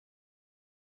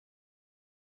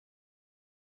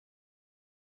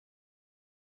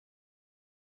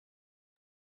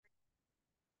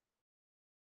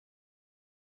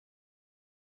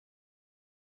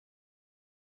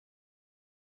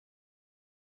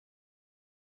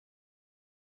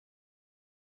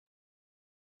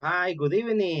Hi, good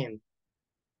evening.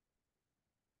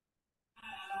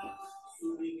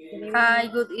 Hi,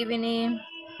 good evening.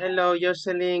 Hello,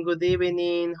 Jocelyn. Good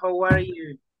evening. How are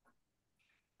you?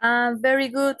 Very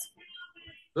good.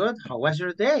 Good. How was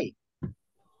your day?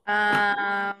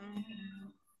 Um,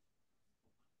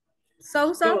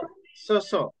 so so Good. So.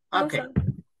 so Okay. so.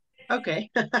 Okay.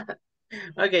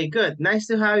 Okay, good. Nice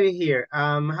to have you here.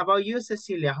 How about you,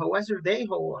 Cecilia? How was your day?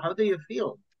 How do you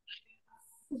feel?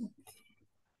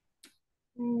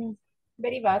 Mm,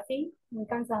 very busy, muy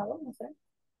cansado, no sé.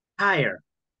 Tired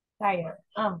Tired.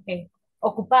 Ok.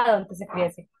 Ocupado, entonces quería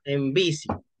decir. and busy.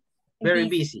 Very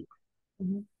Busy. busy.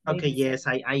 Very Okay, busy. yes,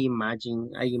 I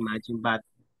imagine.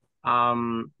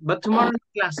 But tomorrow no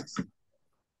classes.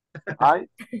 Hi,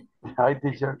 hi,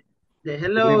 teacher. Good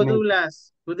Hello, evening.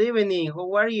 Douglas. Good evening.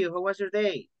 How are you? How was your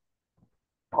day?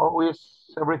 Oh, is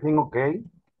everything okay?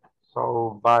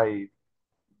 So by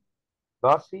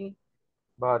busy,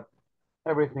 but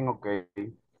everything okay.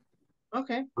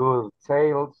 Okay. Good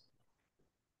sales,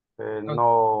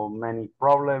 no many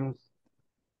problems.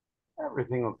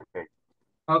 Everything okay.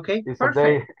 Okay, It's a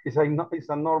perfect. day. It's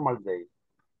a normal day.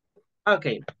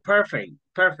 Okay, perfect,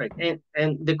 perfect.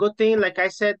 And the good thing, like I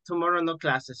said, tomorrow no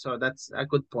classes, so that's a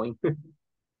good point.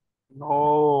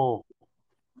 No,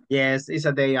 Yes, it's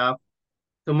a day off.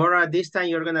 Tomorrow at this time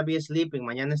you're gonna be sleeping.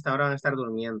 Mañana a esta hora van a estar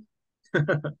durmiendo.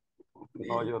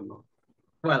 no, you're not.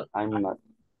 Well, I'm not.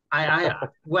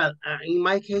 in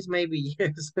my case maybe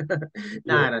yes.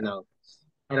 No, I Yeah. don't know.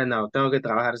 I don't know. Tengo que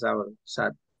trabajar sábado.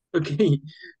 Sad. Okay,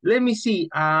 let me see.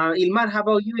 Ilmar, how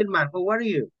about you, Ilmar? How are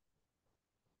you?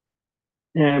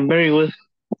 Very good.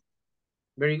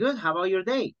 Very good. How about your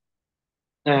day?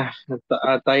 A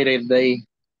tired day.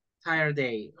 Tired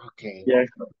day. Okay. Yeah.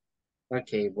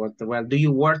 Okay. Well, do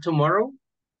you work tomorrow?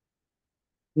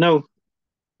 No.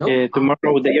 No? Oh,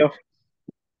 Tomorrow day off.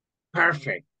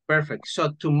 perfect. Perfect.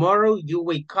 So tomorrow you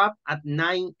wake up at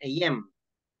 9 a.m.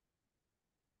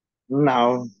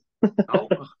 No. Oh,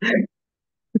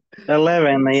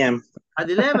 11 a.m. at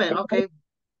 11. Okay.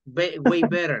 Way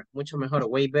better. Mucho mejor.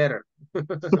 Way better.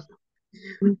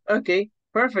 Okay.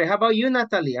 Perfect. How about you,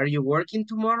 Natalie? Are you working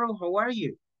tomorrow? How are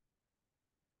you?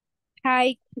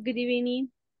 Hi, good evening.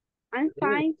 I'm Good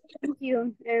evening. fine, thank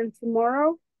you. And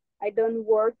tomorrow I don't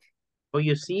work. Oh,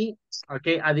 you see?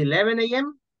 Okay. At 11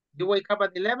 a.m. You wake up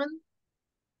at 11?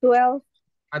 12.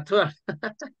 At 12.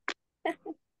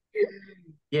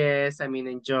 Yes. I mean,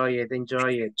 enjoy it.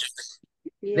 Enjoy it.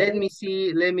 Let Yes. me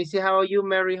see. Let me see. How are you,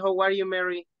 Mary? How are you,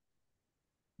 Mary?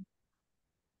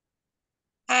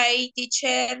 Hi,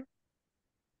 teacher.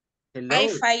 I Hello.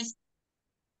 find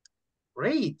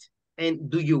Great. And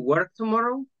do you work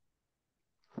tomorrow?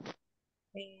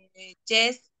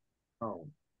 yes. Oh,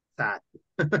 sad.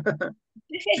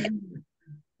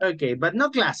 Okay, but no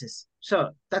classes.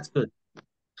 So that's good.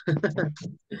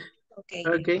 Okay.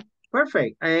 Okay,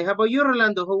 perfect. And how about you,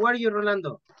 Rolando? How are you,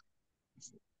 Rolando?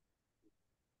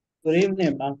 Good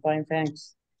evening. I'm fine,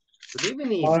 thanks. Good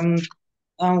evening.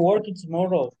 I'm working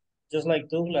tomorrow, just like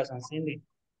Douglas and Cindy.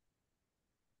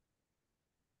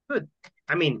 Good.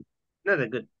 I mean, not that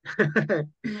good.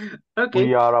 Okay.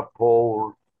 We are a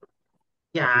poor.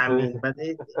 Yeah, Así I se mean,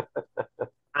 dice. but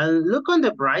and look on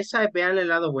the bright side. Vean el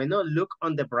lado bueno. Look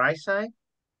on the bright side.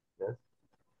 Yes.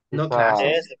 No It's a Yes,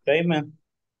 classes. the payment.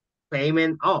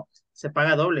 Payment. Oh, se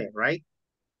paga doble, right?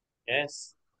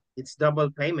 Yes. It's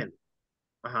double payment.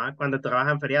 Ajá, cuando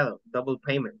trabajan feriado. Double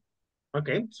payment.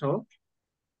 Okay, so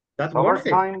that's worth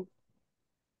it.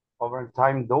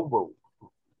 overtime double.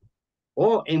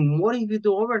 Oh, and what if you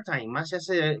do overtime? Más se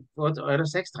hace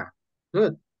horas extra.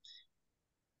 Good.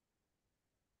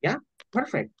 Yeah,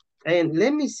 perfect. And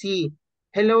let me see.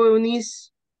 Hello, Eunice.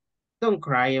 Don't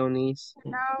cry, Eunice.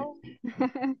 No.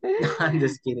 No, I'm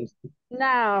just kidding.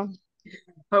 No.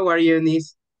 How are you,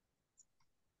 Eunice?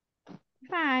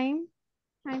 Fine.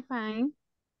 I'm fine.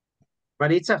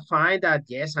 But it's a fine that,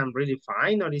 yes, I'm really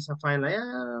fine, or it's a fine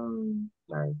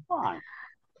like Fine.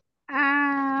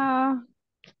 Ah,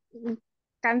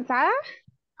 ¿cansada?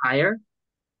 tired?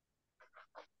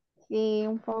 Sí,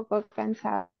 un poco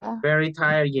cansada. Very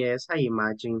tired, yes, I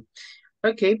imagine.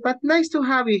 Okay, but nice to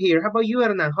have you here. How about you,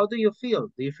 Hernan? How do you feel?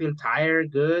 Do you feel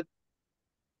tired? Good?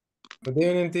 Good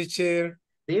evening, teacher.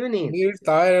 Good evening. Little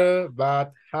tired,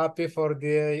 but happy for the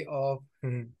day off.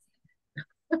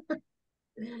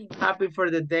 Happy for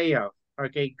the day off.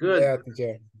 Okay, good. Yeah,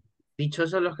 teacher.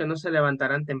 Dichosos los que no se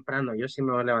levantarán temprano. Yo sí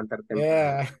me voy a levantar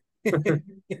temprano. Yeah.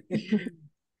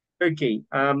 Okay,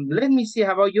 let me see.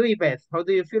 How about you, Yvette? How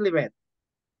do you feel, Yvette?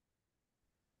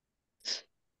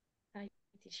 Hi,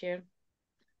 teacher.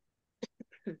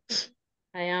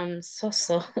 I am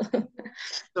so.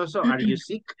 So are you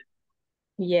sick?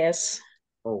 Yes.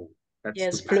 Oh, that's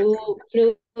Yes, too bad.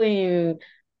 flu in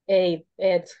eight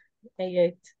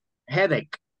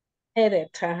Headache.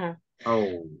 headache. Uh-huh.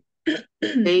 Oh,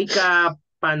 take a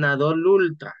Panadol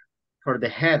Ultra for the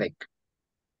headache.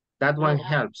 That one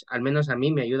helps. Al menos a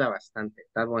mí me ayuda bastante.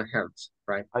 That one helps,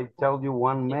 right? I tell you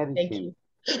one Thank medicine.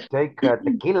 you. Take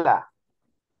tequila.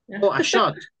 Oh, a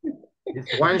shot. This is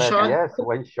the One best. shot. Yes,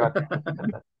 one shot.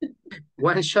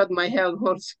 One shot might help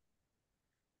also.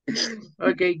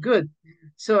 Okay, good.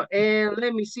 So, and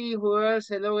let me see who else.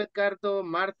 Hello, Edgardo,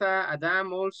 Marta,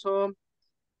 Adam also.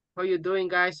 How you doing,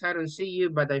 guys? I don't see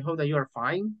you, but I hope that you are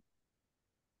fine.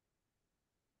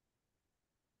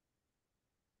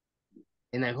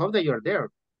 And I hope that you're there.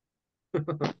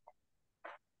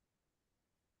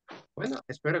 Bueno,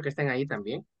 espero que estén ahí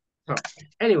también. So,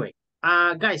 anyway,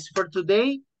 guys, for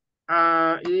today,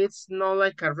 it's not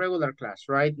like a regular class,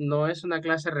 right? No es una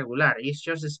clase regular, it's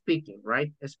just speaking,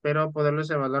 right? Espero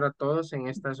poderlos evaluar a todos en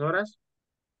estas horas.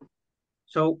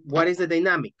 So, what is the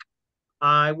dynamic?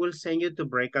 I will send you to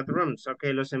breakout rooms.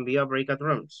 Okay, los envío a breakout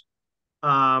rooms.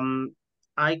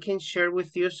 I can share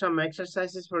with you some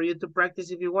exercises for you to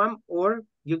practice if you want, or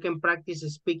you can practice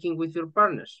speaking with your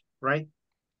partners, right?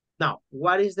 Now,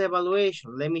 what is the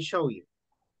evaluation? Let me show you.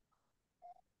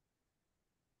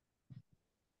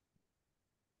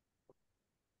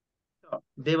 So,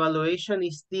 the evaluation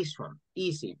is this one,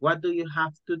 easy. What do you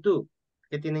have to do?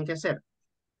 ¿Qué tienen que hacer?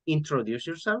 Introduce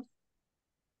yourself.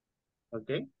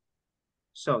 Okay.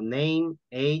 So, name,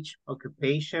 age,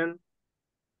 occupation,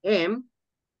 and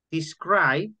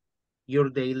describe your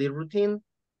daily routine.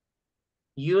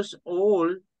 Use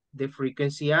all the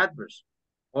frequency adverbs.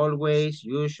 Always,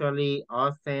 usually,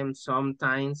 often,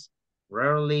 sometimes,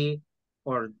 rarely,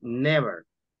 or never.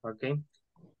 Okay.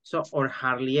 So, or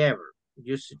hardly ever.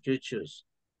 You choose.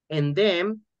 And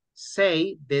then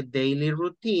say the daily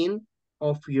routine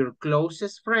of your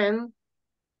closest friend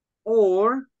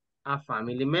or a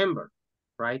family member,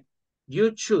 right?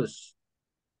 You choose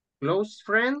close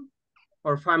friend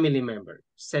or family member.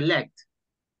 Select.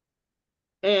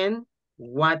 And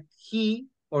what he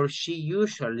or she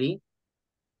usually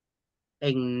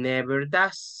and never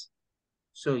does.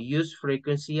 So use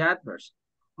frequency adverbs.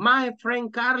 My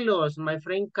friend Carlos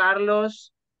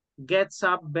gets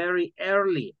up very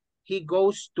early. He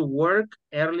goes to work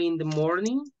early in the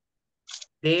morning.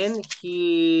 Then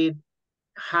he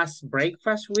has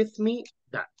breakfast with me.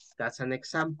 That's an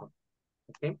example.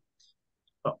 Okay.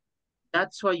 So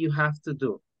that's what you have to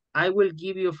do. I will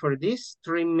give you for this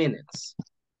 3 minutes.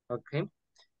 Okay.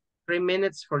 3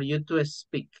 minutes for you to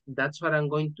speak. That's what I'm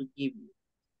going to give you.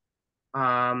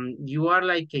 You are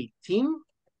like a team.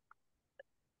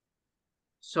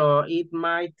 So it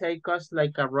might take us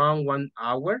like around 1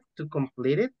 hour to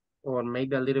complete it, or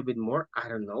maybe a little bit more. I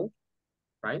don't know,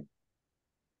 right?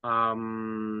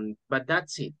 But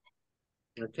that's it.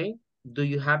 Okay. Do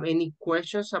you have any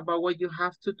questions about what you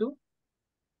have to do?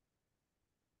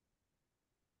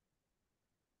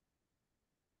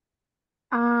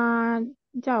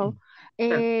 Yo,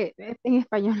 en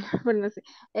español, bueno, sí.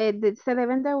 ¿Se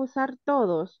deben de usar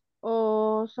todos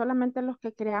o solamente los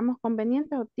que creamos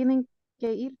convenientes o tienen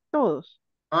que ir todos?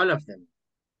 All of them.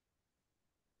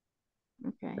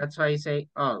 Okay. That's why I say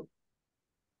all.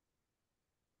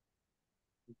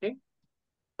 Okay.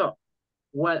 So,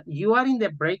 while you are in the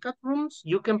breakout rooms,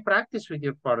 you can practice with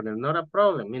your partner, not a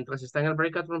problem. Mientras está en el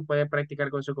breakout room, puede practicar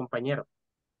con su compañero.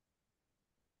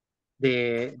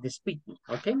 The speaking,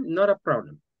 okay? Not a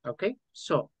problem, okay?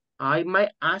 So, I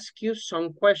might ask you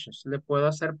some questions. Le puedo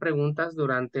hacer preguntas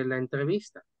durante la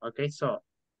entrevista, okay? So,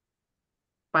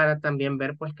 para también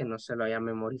ver pues que no se lo haya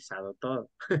memorizado todo.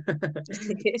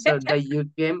 So that you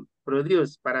can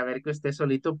produce, para ver que usted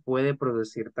solito puede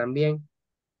producir también,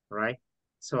 right?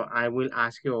 So I will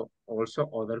ask you also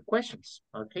other questions,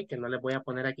 okay? Que no le voy a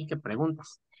poner aquí que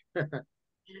preguntas.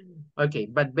 Okay,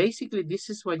 but basically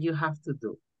this is what you have to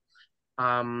do.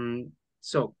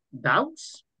 So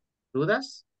doubts,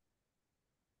 dudas.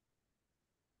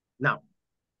 Now,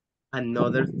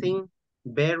 another thing,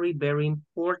 very, very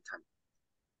important.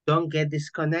 Don't get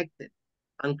disconnected.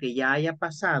 Aunque ya haya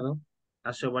pasado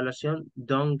a su evaluación,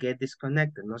 don't get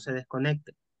disconnected. No se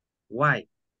desconecte. Why?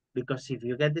 Because if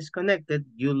you get disconnected,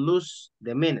 you lose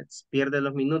the minutes. Pierde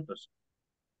los minutos.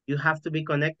 You have to be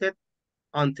connected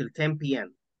until 10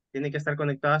 p.m. Tiene que estar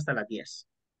conectado hasta las 10.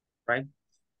 Right?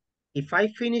 If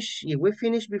we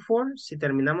finish before, si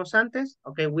terminamos antes,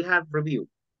 okay, we have review.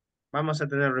 Vamos a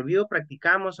tener review,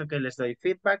 practicamos, okay, les doy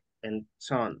feedback, and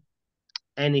so on.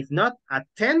 And if not, at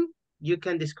 10, you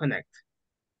can disconnect.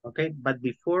 Okay, but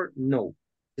before, no.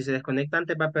 Si se desconecta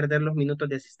antes va a perder los minutos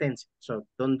de asistencia. So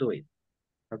don't do it.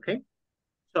 Okay?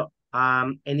 So,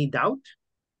 any doubt?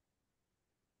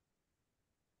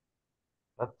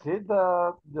 That's it,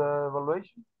 the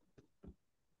evaluation.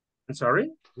 I'm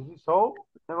sorry? This is all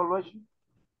evaluation?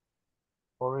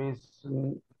 Or is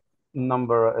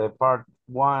number part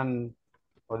one,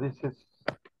 or this is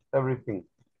everything?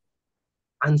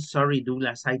 I'm sorry,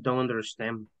 Douglas, I don't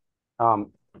understand.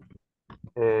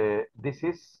 This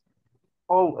is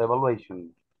all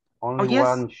evaluation, only yes.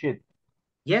 one sheet.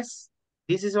 Yes,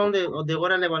 this is on the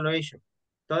oral evaluation.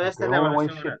 Toda esta Okay, es la only one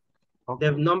evaluación sheet. oral. Okay.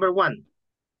 The number one.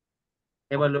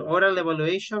 Oral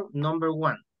evaluation number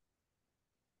one.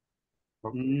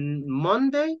 Okay.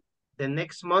 Monday, the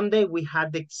next Monday, we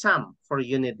had the exam for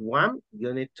unit 1,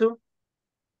 unit 2.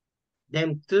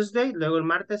 Then Tuesday, luego el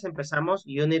martes empezamos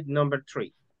unit number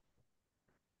 3.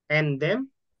 And then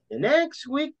the next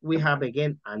week, we have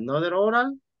again another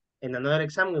oral and another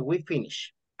exam when we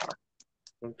finish.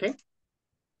 Okay?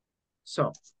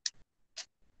 So,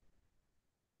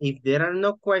 if there are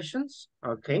no questions,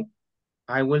 okay,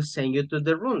 I will send you to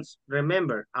the rooms.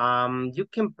 Remember, you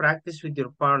can practice with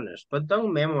your partners, but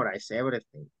don't memorize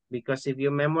everything. Because if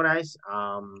you memorize,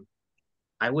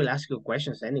 I will ask you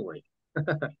questions anyway.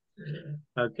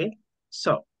 Okay,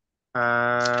 so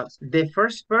the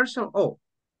first person,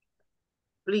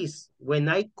 please, when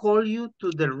I call you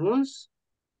to the rooms,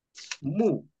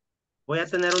 move. Voy a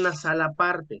tener una sala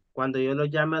aparte. Cuando yo lo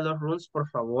llame a los rooms, por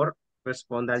favor,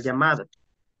 responda al llamado.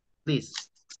 Please.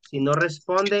 Si no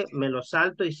responde, me lo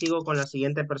salto y sigo con la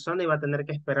siguiente persona y va a tener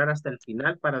que esperar hasta el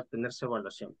final para obtener su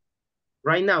evaluación.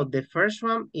 Right now, the first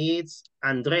one is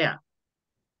Andrea.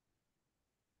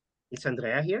 Is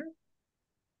Andrea here?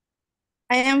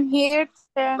 I am here.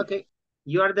 Okay,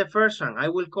 you are the first one. I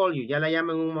will call you. Ya la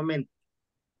llamo en un momento.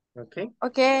 Okay.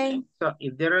 Okay. So,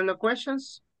 if there are no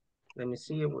questions, let me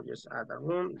see. We'll just add a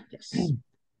room. Yes.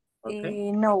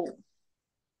 Okay. No.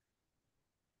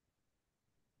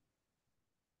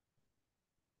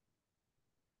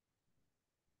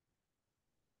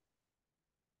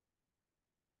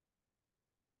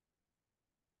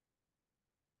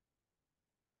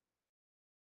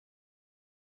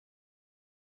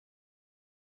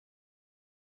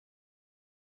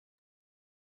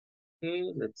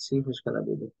 Okay, let's see who's gonna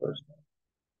be the first one.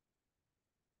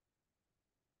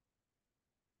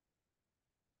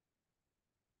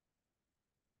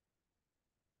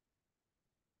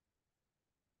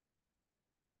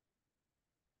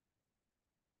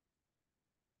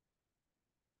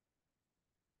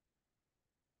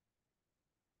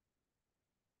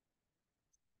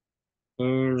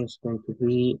 And it's going to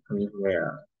be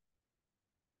Andrea.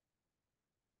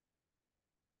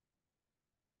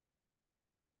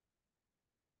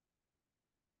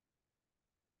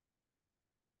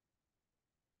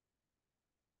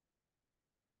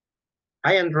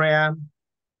 Hi, Andrea.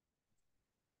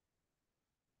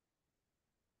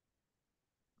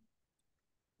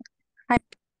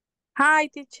 Hi,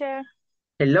 teacher.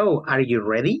 Hello, are you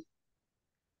ready?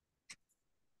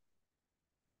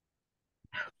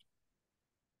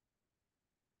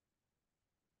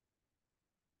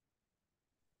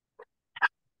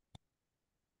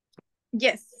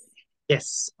 Yes.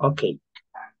 Yes, okay.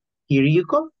 Here you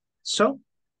go. So,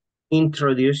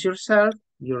 introduce yourself,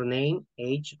 your name,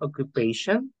 age,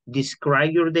 occupation,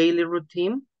 describe your daily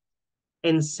routine,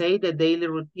 and say the daily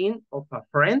routine of a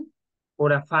friend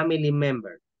or a family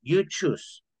member. You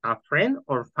choose a friend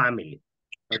or family,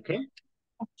 okay?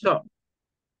 So,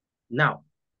 now,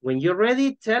 when you're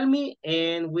ready, tell me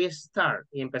and we start.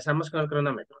 Y empezamos con el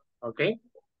cronómetro, okay?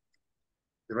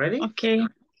 You ready? Okay.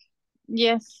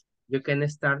 Yes. You can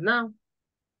start now.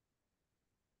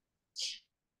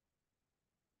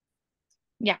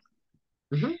 Yeah.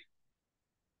 Mm-hmm.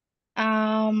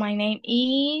 My name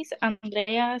is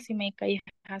Andrea Simeca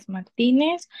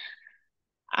Martinez.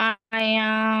 I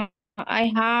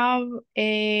have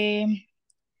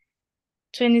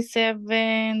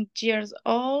 27 years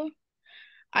old.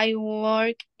 I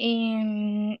work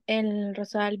in El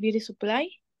Rosal Beauty Supply,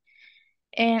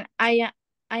 and I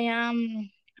am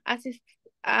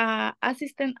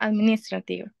assistant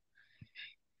administrative.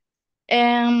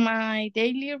 And my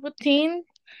daily routine,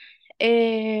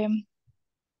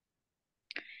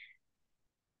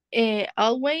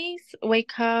 always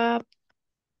wake up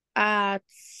at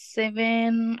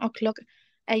 7 o'clock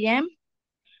a.m.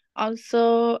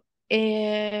 Also,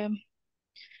 I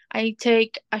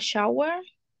take a shower.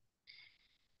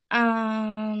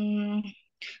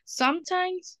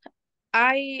 Sometimes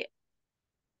I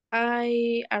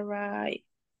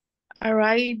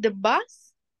arrive the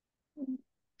bus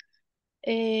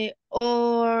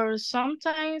Or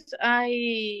sometimes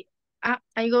I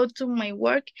go to my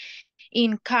work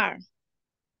in car.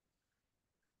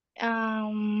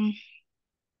 Um,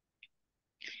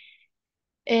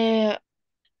 uh,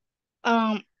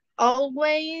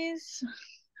 Always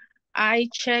I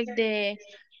check the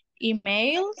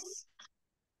emails.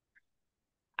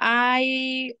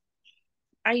 I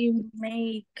I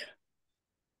make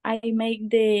I make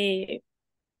the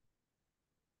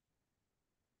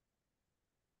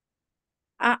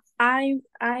I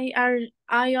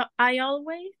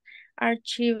always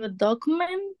archive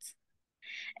documents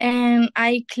and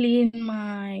I clean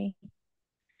my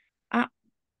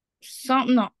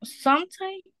sometimes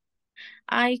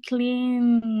I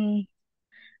clean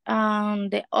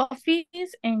the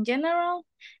office in general,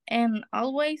 and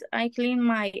always I clean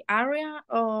my area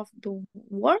of the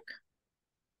work.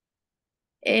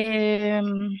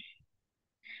 Um,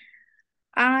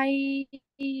 I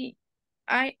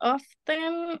I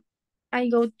often I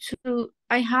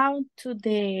have to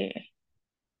the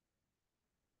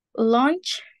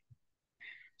lunch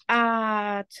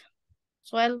at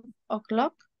 12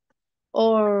 o'clock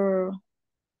or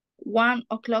 1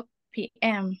 o'clock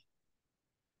p.m.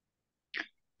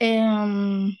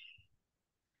 Um,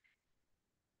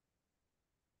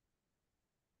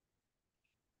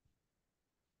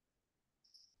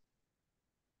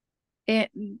 eh,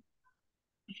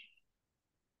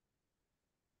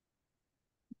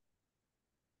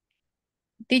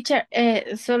 Teacher,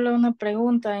 solo una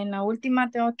pregunta. En la última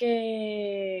tengo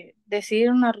que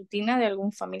decir una rutina de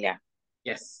algún familiar.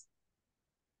 Yes.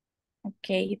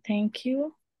 Okay, thank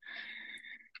you.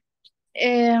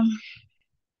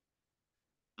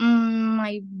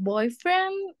 My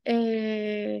boyfriend,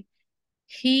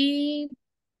 he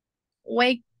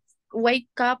wake wake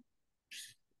up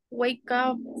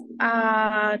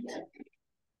at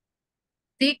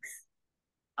 6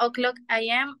 o'clock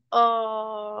a.m.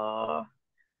 or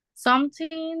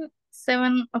something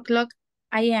 7 o'clock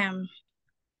a.m.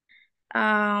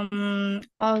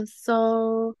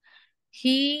 Also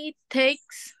he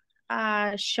takes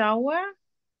a shower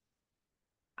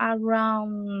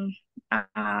around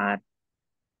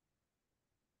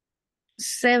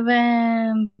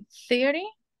 7:30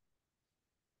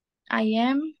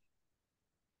 a.m.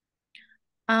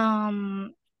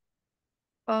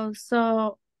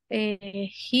 Also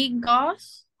he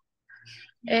goes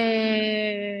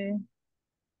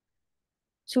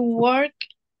to work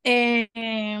in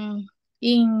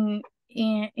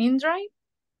drive,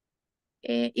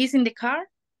 is in the car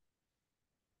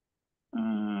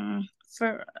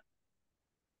for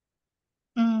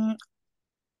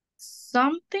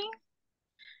something.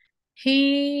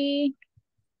 He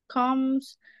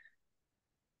comes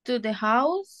to the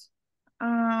house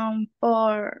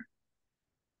for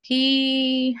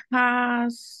he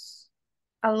has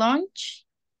a lunch.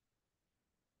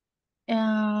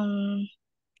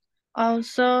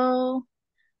 Also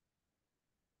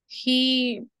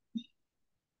he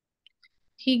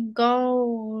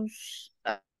goes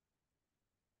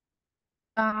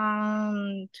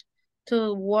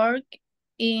to work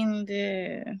in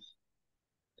the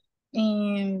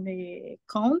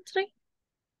country.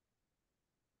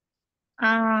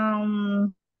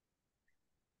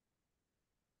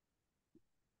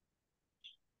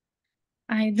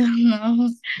 I don't know.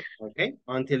 Okay,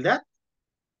 until that?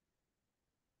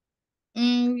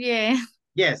 Yeah.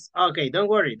 Yes, okay, don't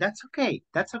worry. That's okay.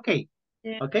 That's okay.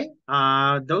 Yeah. Okay,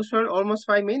 those were almost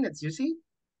 5 minutes, you see?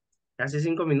 Casi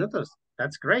 5 minutos.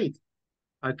 That's great.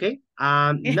 Okay,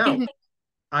 now,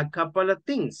 a couple of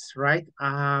things, right?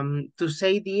 To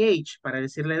say the age, para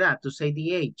decirle edad, to say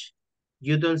the age,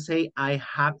 you don't say, I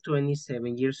have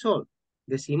 27 years old.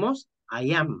 Decimos,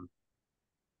 I am.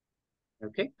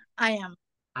 Okay? I am.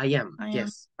 I am,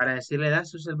 yes. Para decirle edad,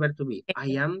 se usa el verbo to be.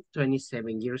 I am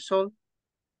 27 years old.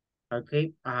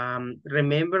 Okay.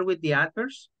 Remember with the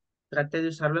adverbs, trate de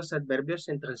usar los adverbios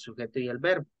entre el sujeto y el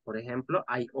verbo. Por ejemplo,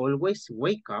 I always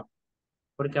wake up,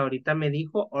 porque ahorita me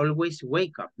dijo always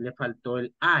wake up. Le faltó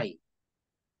el I,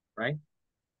 right?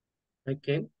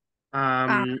 Okay.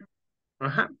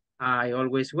 I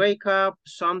always wake up,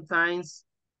 sometimes,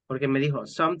 porque me dijo,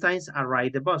 sometimes I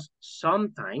ride the bus.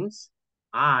 Sometimes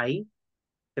I,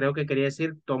 creo que quería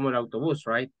decir, tomo el autobús,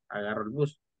 right? Agarro el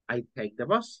bus. I take the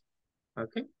bus.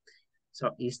 Okay.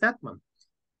 So, is that one.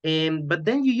 But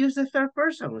then you use the third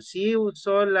person. Sí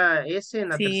usó la S en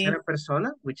la tercera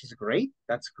persona, which is great.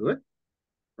 That's good.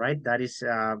 Right? That is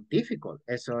difficult.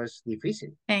 Eso es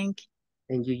difícil. Thank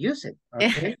you. And you use it.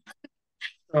 Okay.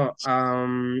 So,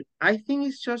 I think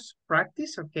it's just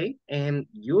practice, okay? And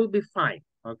you'll be fine,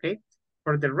 okay?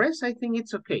 For the rest, I think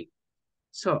it's okay.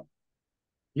 So,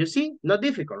 You see, not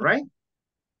difficult, right?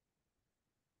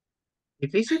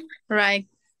 Difícil? Right.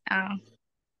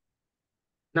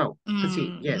 No,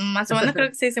 sí, yes. Más o menos creo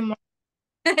que se dice.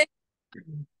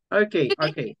 Okay,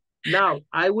 okay. Now,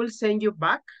 I will send you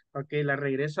back. Okay, la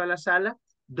regreso a la sala.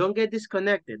 Don't get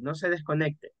disconnected, no se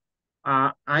desconecte.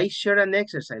 I share an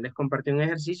exercise. Les compartí un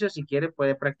ejercicio. Si quiere,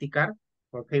 puede practicar.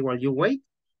 Okay, while you wait.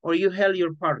 Or you help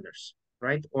your partners,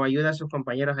 right? O ayuda a sus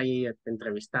compañeros ahí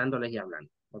entrevistándoles y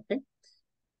hablando. Okay.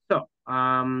 So,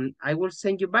 I will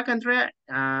send you back, Andrea,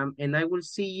 and I will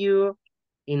see you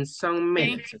in some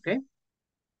minutes, okay?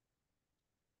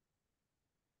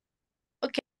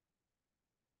 Okay.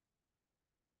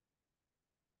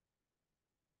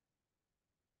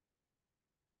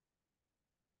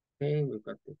 Okay, we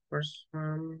got the first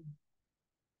one.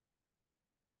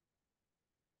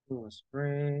 It was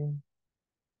great.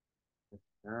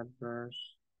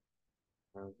 Adverse.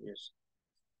 Yes.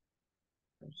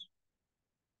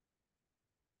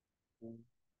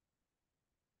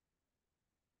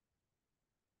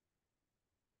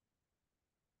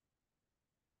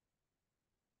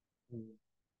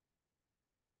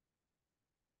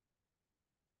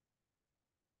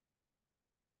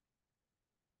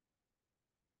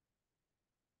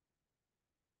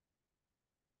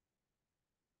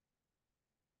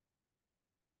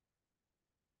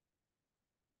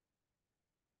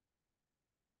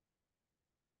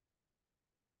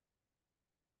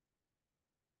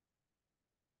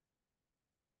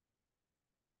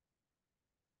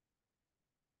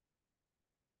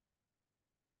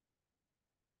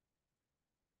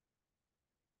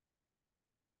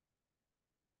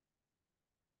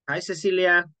 Hi,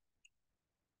 Cecilia.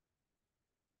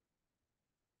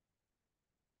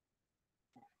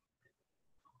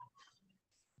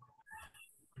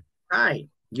 Hi,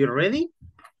 you ready?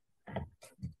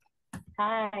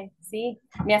 Ay, sí,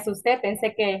 me asusté,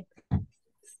 pensé que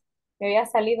me había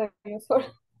salido yo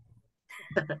sola.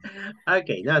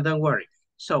 Okay, no, don't worry.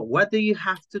 So what do you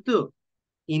have to do?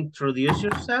 Introduce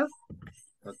yourself,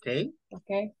 okay?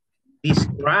 Okay.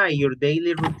 Describe your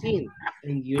daily routine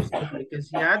and use the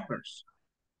frequency adverbs.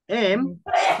 And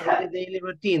share the daily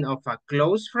routine of a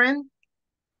close friend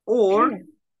or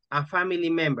a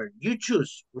family member. You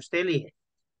choose, usted elige.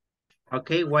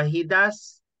 Okay, what he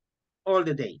does all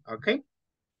the day, okay?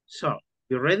 So,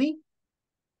 you ready?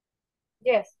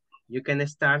 Yes. You can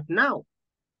start now.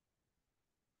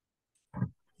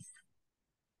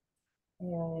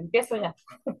 Empiezo ya.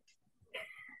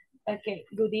 Okay,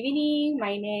 good evening.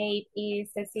 My name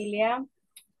is Cecilia.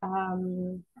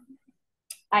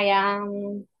 I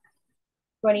am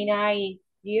 29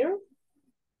 year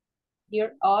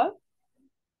old.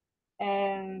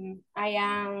 I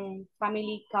am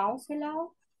family counselor.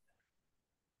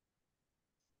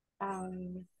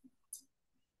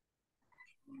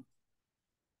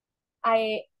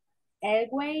 I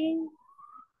always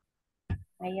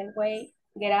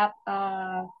get up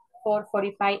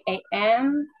 4:45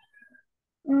 a.m.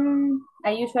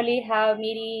 I usually have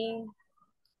meeting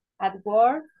at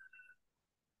work.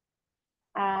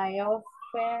 I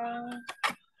often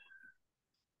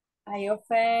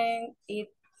eat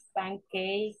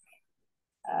pancake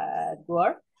at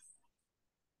work.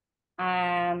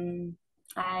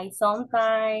 I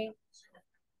sometimes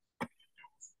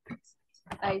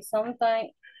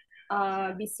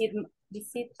visit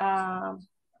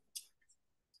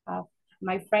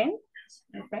my friend.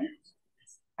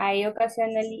 I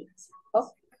occasionally,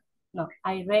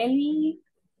 I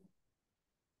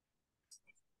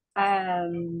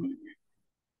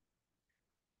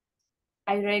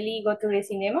rarely go to the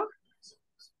cinema.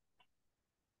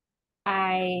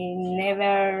 I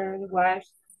never watch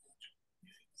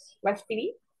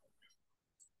TV.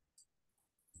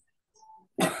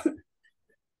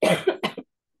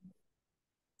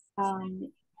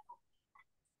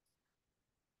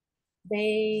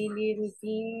 Daily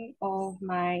routine of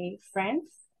my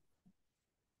friends.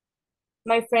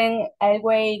 My friend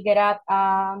always get up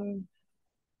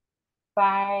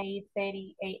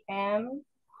 5:30 a.m.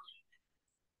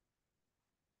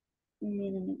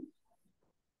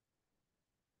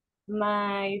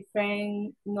 My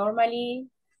friend normally,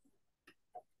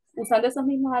 usando esos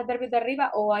mismos adverbios de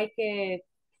arriba o hay que...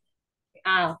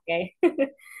 ok.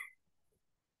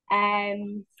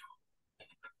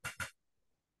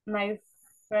 My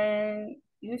friend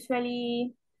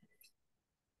usually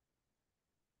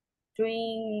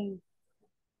drink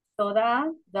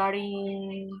soda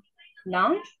during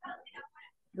lunch,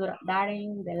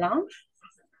 during the lunch.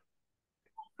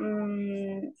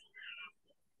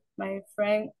 My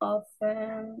friend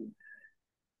often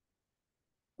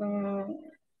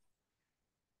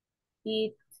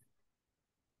eat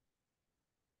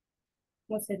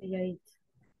 ¿Cómo sería it?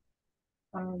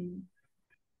 Carne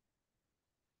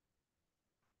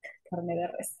de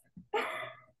res.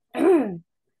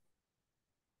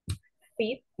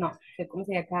 Feed, no, ¿cómo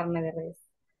sería carne de res?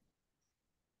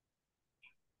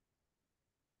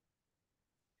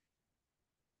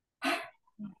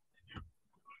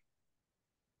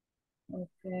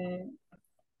 Okay.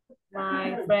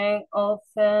 My friend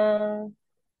often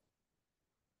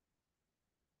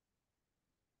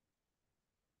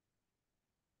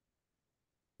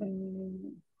ay,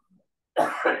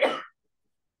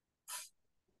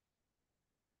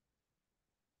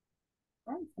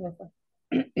 se me fue.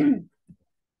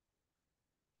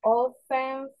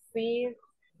 Often feed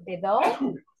the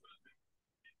dog.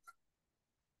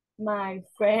 My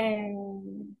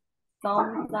friend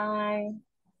sometimes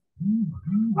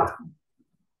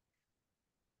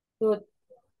could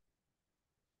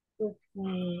could,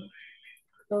 mm,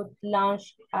 could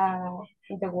lunch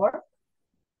in the work.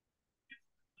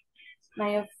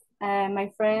 My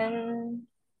friend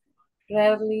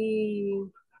rarely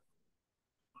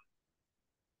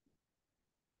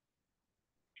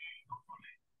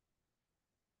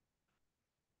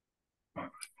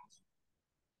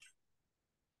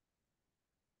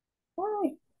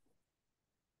Ay.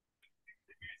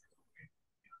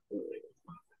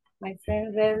 My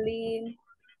friend rarely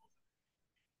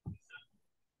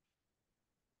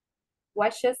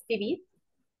watches TV.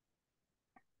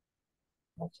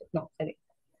 No, sorry.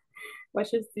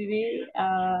 Watches TV.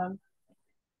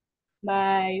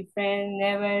 My friend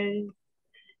never.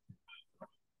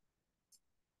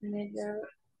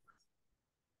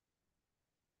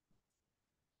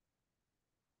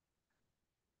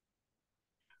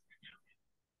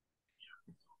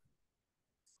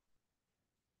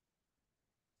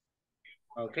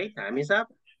 Okay, time is up.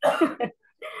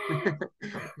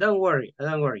 Don't worry,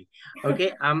 don't worry.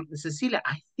 Okay, Cecilia,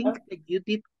 I think that you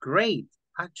did great,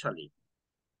 actually.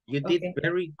 You did Okay.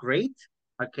 very great,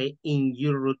 okay, in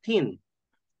your routine.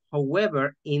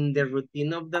 However, in the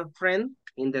routine of the friend,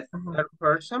 in the third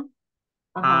person,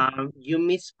 you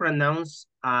mispronounce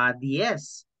the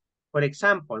S. For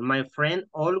example, my friend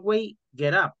always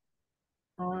get up.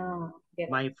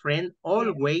 My friend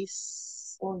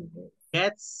always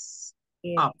gets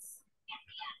up.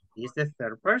 Is the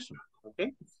third person,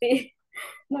 okay? Sí,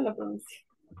 no lo pronuncio.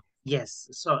 Yes,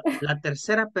 so la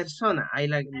tercera persona es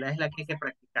la que hay que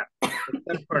practicar. The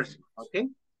third person, okay?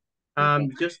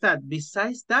 Just that,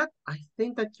 besides that, I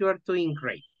think that you are doing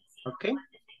great, okay?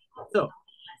 So,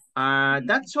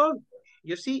 that's all.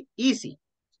 You see, easy.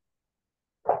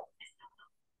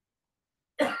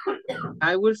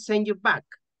 I will send you back,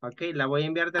 okay? La voy a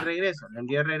enviar de regreso. La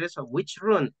envío de regreso. Which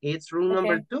room? It's room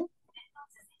number 2?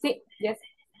 Sí, yes.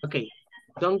 Okay.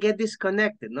 Don't get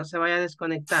disconnected. No se vaya a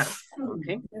desconectar,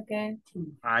 okay? Okay.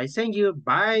 I send you.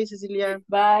 Bye, Cecilia.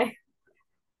 Bye.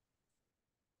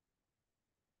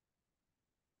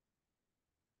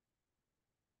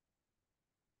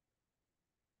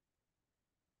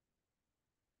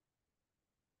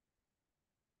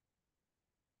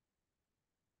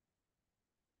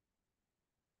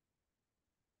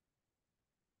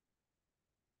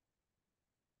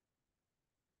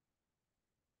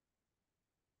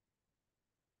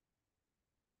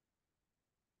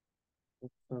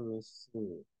 Let me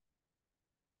see.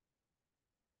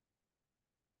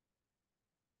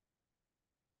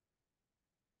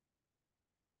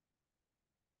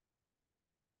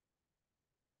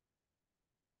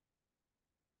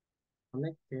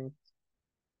 Connected.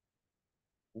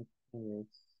 Okay.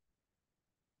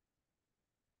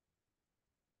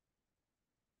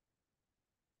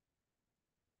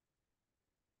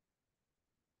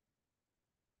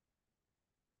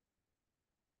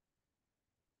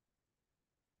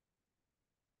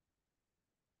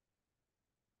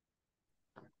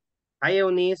 Hi,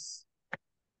 Eunice.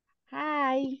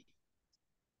 Hi.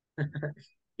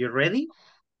 You ready?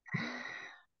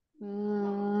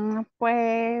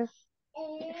 Pues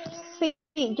sí,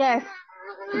 yes.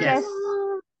 Yes.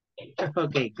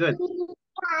 Okay, good.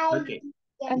 Okay.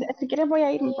 Si quieres voy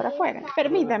a irme para afuera.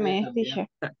 Permítame, teacher.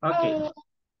 Okay.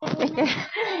 Es que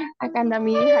acá anda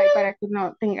mi hija y para que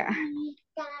no tenga.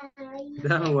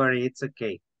 Don't worry, it's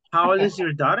okay. How old is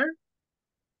your daughter?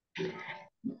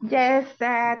 Yes,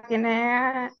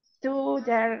 tiene 2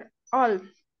 years old.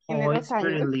 Tiene Oh, 2 it's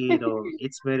very años. little.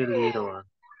 It's very little.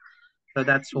 So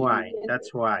that's why.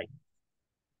 That's why.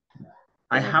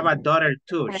 I have a daughter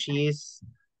too. She's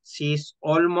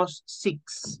almost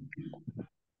 6.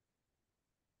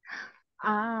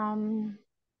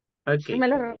 Okay.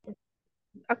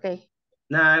 Okay.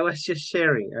 No, I was just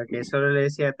sharing. Okay, solo le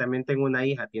decía, también tengo una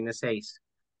hija, tiene 6.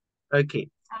 Okay.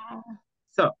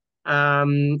 So,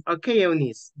 Okay,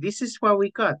 Eunice, this is what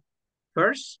we got.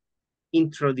 First,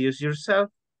 introduce yourself.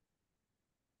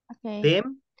 Okay.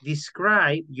 Then,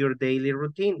 describe your daily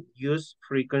routine. Use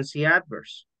frequency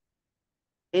adverbs.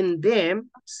 And then,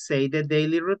 say the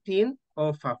daily routine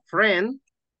of a friend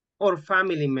or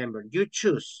family member. You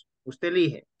choose. Usted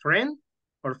elige, friend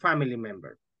or family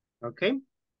member. Okay?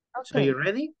 So Okay. you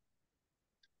ready?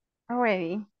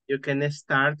 Ready. You can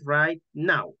start right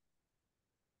now.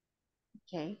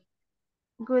 Okay.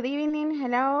 Good evening.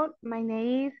 Hello. My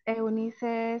name is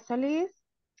Eunice Solis.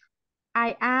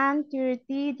 I am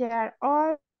 30 years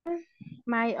old.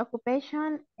 My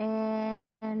occupation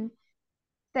and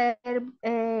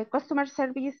customer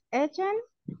service agent.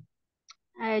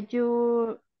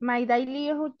 My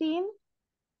daily routine.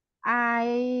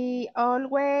 I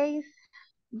always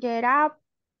get up.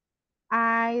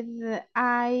 I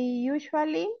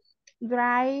usually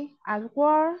drive at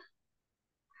work.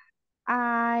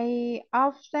 I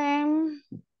often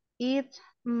eat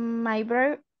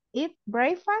eat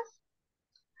breakfast.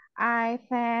 I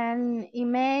send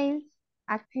emails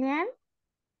a client.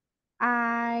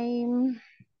 I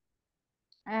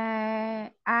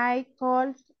I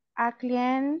call a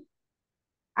client.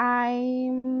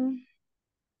 I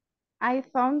I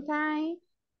sometimes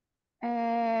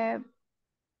uh,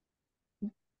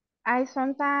 I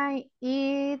sometimes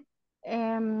eat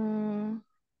um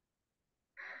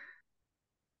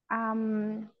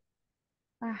um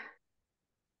uh,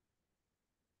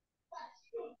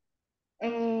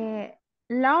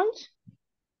 lunch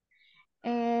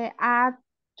at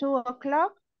 2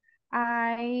 o'clock.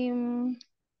 I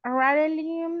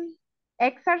rarely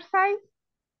exercise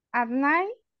at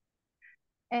night.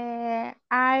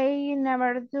 I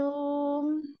never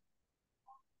do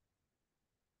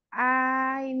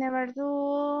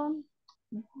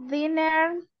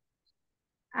dinner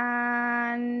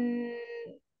and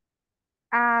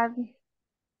at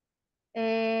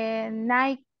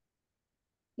 9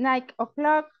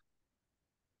 o'clock.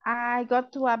 I go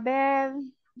to a bed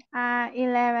at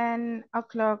 11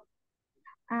 o'clock.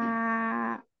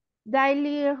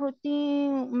 Daily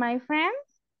routine, my friend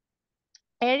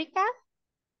Erica,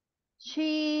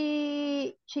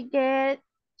 she get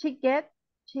she get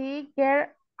she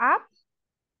get up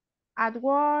at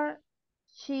work.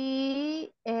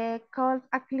 She calls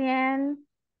a client.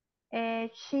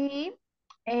 She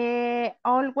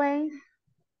always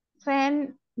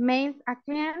send mails a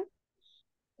client.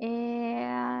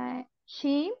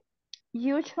 She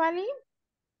usually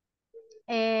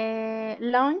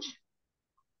lunch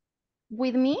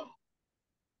with me.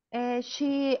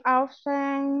 She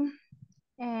often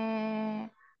uh,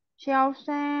 she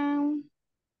often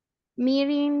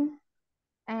meeting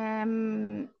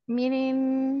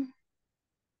meeting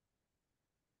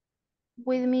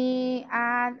with me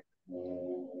at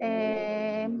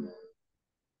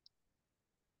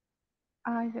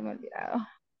ay, se me ha olvidado.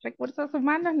 Recursos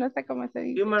humanos, no sé cómo se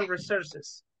dice. Human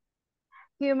resources.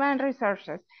 Human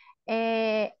resources.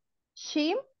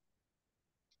 She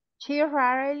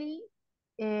rarely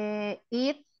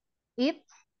eats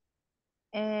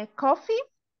coffee.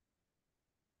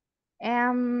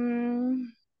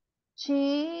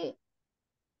 She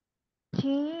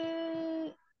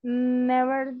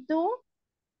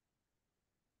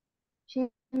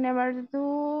never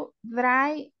do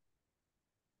dry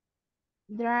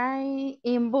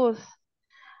in bus.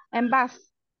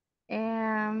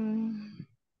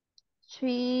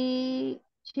 She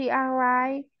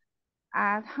arrived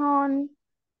at home.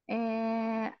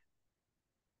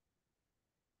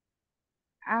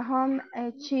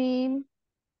 She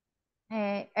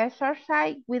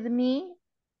exercise with me.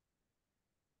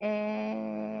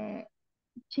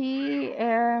 She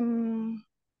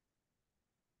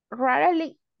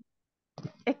rarely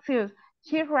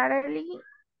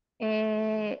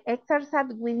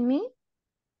exercise with me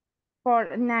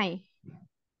for night.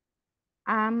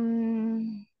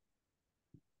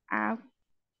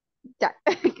 Ya,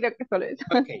 creo que solo eso.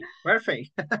 Okay,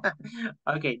 perfect.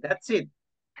 Okay, that's it.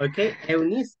 Okay,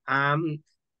 Eunice, I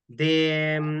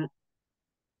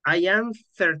am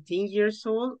 13 years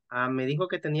old. Me dijo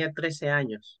que tenía 13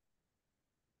 años.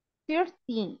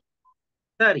 13.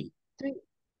 30.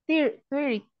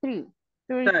 33.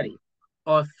 30.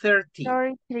 Or 30.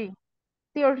 33.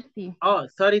 30. Oh,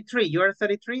 33. You are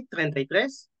 33?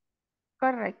 33?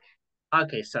 Correct.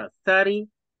 Okay, so 30,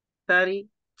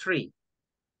 33.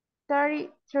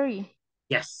 33.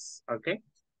 Yes, okay.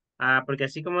 Porque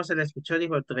así como se le escuchó,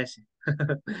 dijo 13.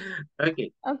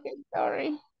 Okay. Okay,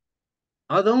 sorry.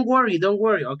 Oh, don't worry, don't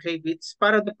worry. Okay, it's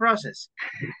part of the process.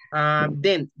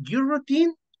 Then, your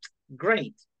routine,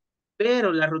 great.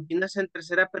 Pero las rutinas en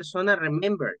tercera persona,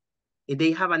 remember,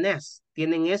 They have an S.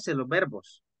 Tienen S los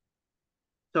verbos.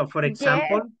 So, for Yes.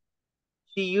 example,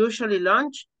 she usually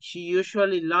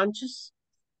lunches.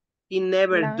 She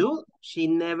never Lunch. do. She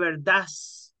never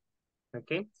does.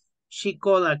 Okay. She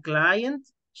call a client.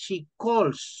 She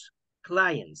calls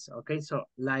clients. Okay. So,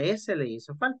 la S le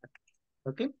hizo falta.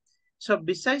 Okay. So,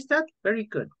 besides that, very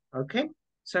good. Okay.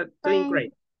 So, doing Thanks.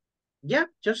 great. Yeah,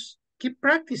 just keep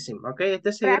practicing. Okay. Es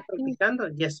de seguir Practice. practicando.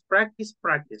 Yes, practice,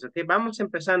 practice. Okay. Vamos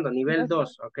empezando. Nivel Yes.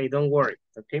 2. Okay. Don't worry.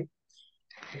 Okay.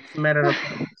 It's a matter of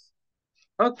practice.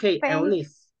 Okay, Thanks.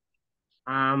 Eunice.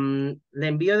 ¿Le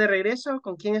envío de regreso?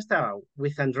 ¿Con quién estaba?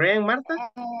 ¿With Andrea and Marta?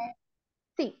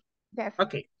 Sí. Yes.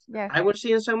 Okay. Yes. I will see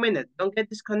you in some minutes. Don't get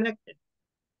disconnected.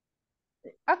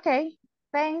 Okay.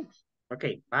 Thanks.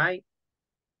 Okay, bye.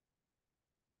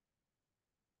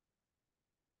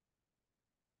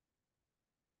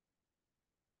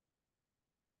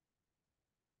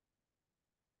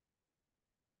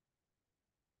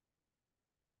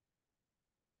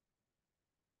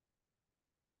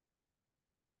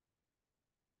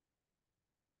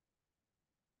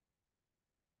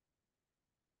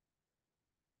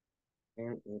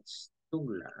 And it's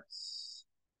Tulas.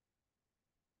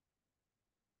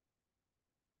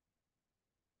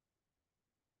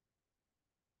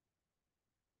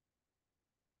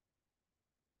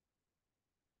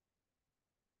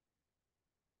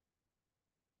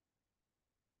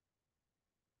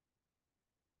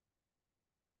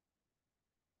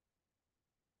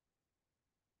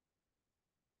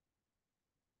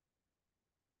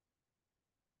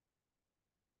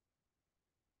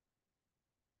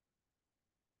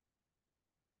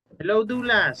 Hello,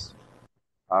 Douglas.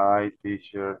 Hi,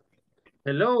 teacher.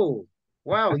 Hello.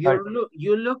 Wow, Hi.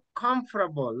 you look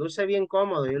comfortable. Luce bien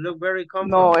cómodo. You look very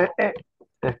No, comfortable.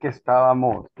 es que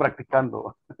estábamos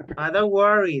practicando. Don't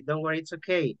worry. Don't worry. It's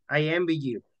okay. I envy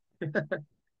you.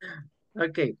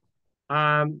 Okay.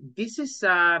 This is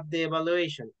the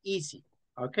evaluation. Easy.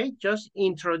 Okay. Just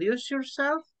introduce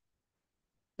yourself.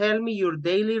 Tell me your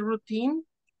daily routine.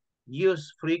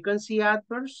 Use frequency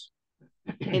adverbs.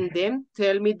 And then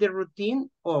tell me the routine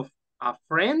of a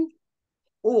friend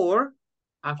or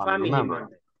a family member.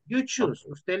 You choose.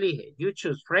 Okay. Usted elige. You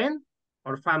choose friend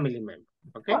or family member.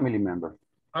 Okay. Family member.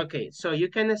 Okay. So you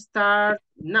can start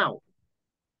now.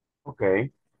 Okay.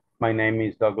 My name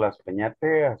is Douglas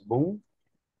Peñate Asbun.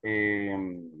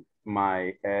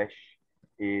 My age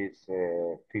is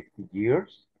 50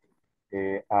 years.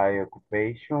 I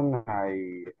occupation,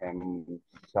 I am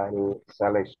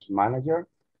sales manager.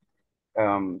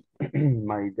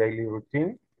 My daily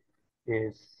routine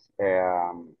is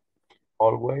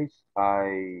always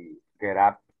I get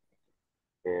up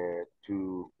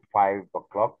to 5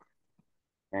 o'clock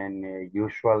and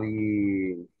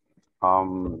usually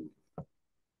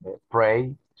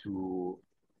pray to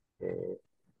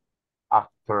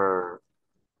after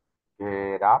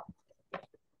get up,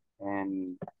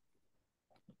 and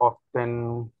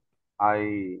often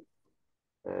I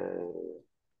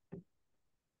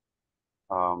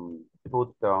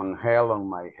put on gel on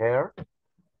my hair.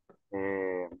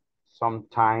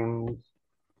 Sometimes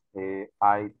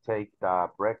I take the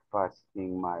breakfast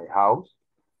in my house.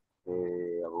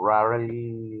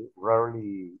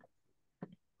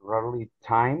 Rarely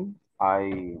time uh,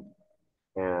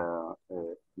 uh,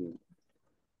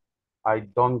 I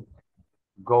don't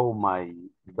go my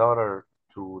daughter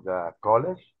to the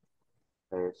college.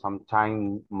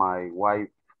 Sometimes my wife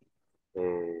uh,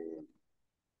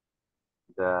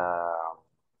 the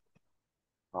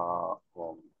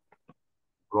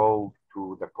go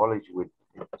to the college with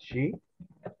she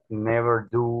never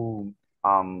do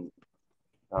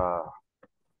uh,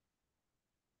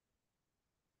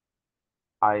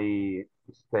 I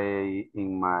stay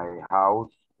in my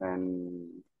house and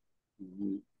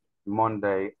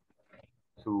Monday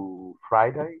to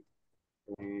Friday.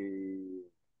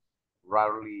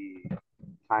 Rarely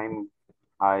time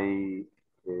I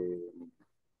uh,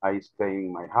 I stay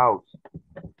in my house.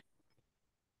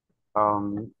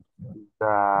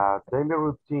 The daily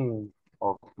routine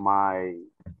of my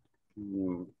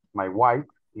wife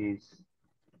is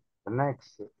the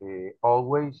next.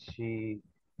 Always she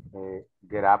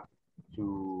get up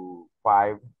to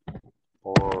 5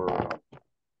 or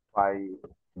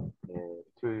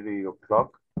 5:30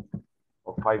 o'clock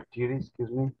or 5:30,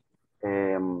 excuse me.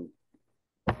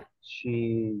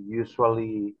 She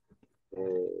usually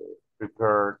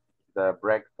prepare the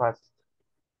breakfast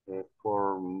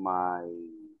for my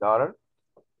daughter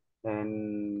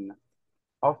and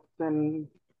often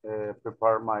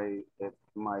prepare my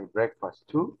breakfast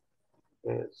too.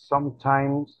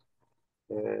 Sometimes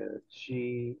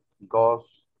she goes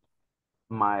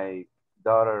my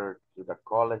daughter to the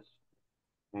college,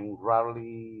 and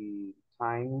rarely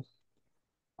times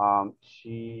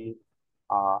she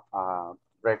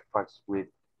breakfast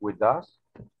with us.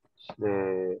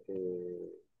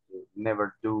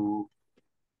 Never do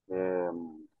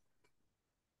um,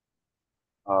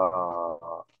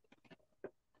 uh,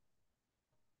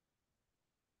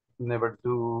 never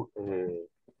do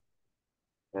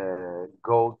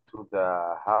go to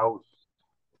the house,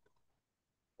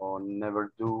 or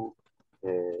never do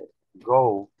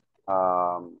go,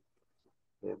 uh,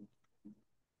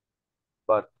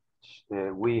 but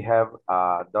we have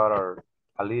a daughter,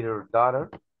 a little daughter.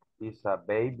 Is a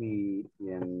baby,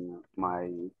 and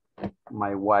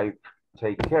my wife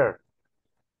take care,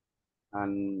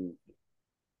 and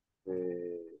uh,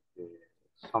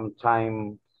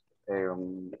 sometimes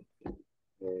um,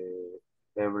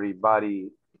 everybody,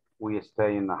 we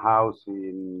stay in the house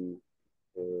in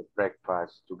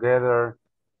breakfast together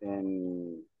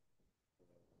and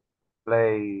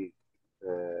play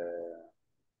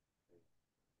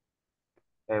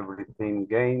everything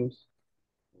games,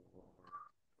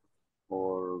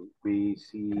 or we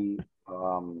see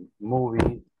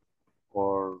movie,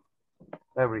 or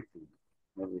everything,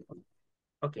 everything.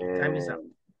 Okay, time is up.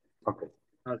 Okay.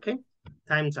 Okay,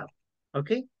 time's up.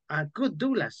 Okay, good,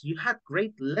 Douglas. You had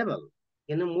great level.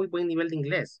 Tiene un muy buen nivel de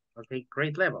inglés. Okay,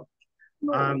 great level.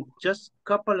 Just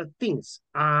couple of things.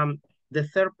 The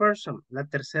third person, la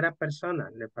tercera persona,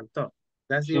 le faltó.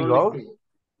 That's the She only goes? thing.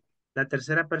 La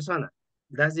tercera persona.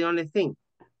 That's the only thing.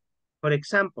 For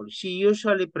example, she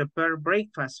usually prepare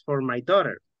breakfast for my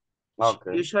daughter.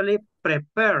 Okay. She usually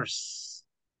prepares.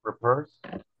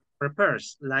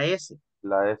 Prepares. La S.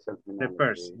 La S al final.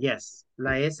 Prepares, Okay. yes.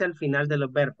 La S al final de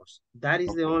los verbos. That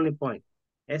is the only point.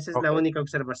 Esa es la única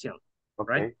observación.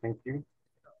 Okay, Right? thank you.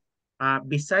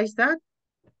 Besides that,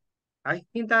 I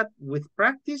think that with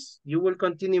practice, you will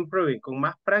continue improving. Con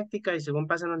más práctica y según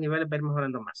pasan los niveles, va a ir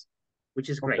mejorando más. Which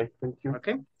is great. Okay, thank you.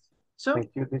 Okay? So,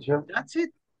 Thank you, teacher. that's it.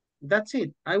 That's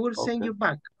it. I will send Okay. you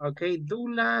back. Okay,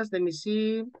 Douglas, let me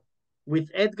see. With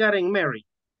Edgar and Mary.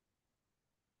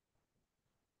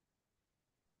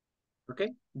 Okay?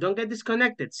 Don't get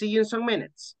disconnected. See you in some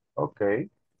minutes. Okay.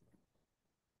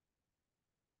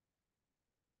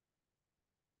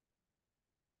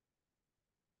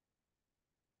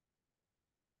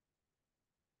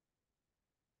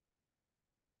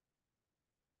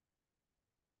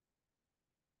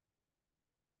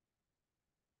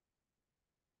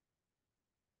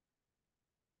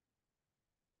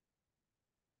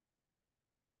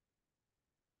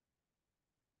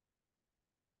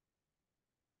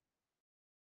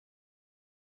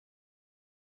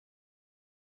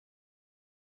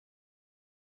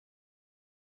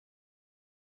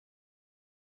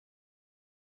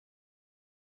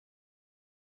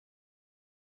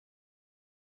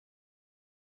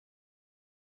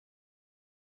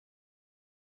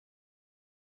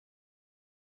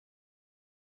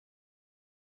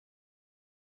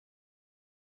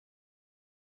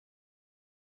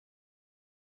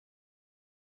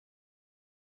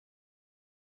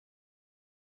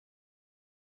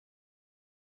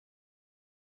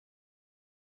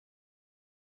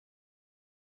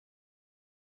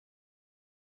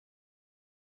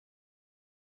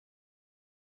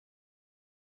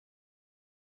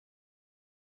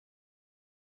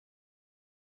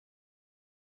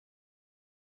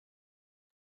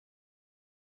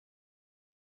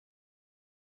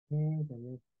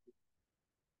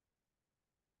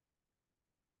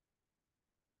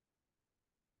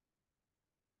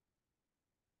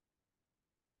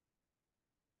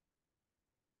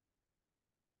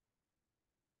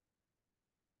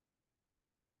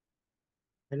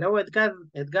 Hello,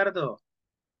 Edgardo.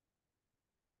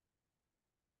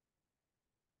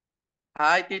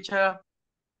 Hi, teacher.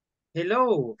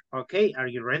 Hello. Okay, are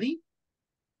you ready?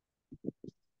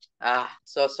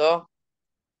 So.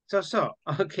 So,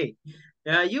 okay.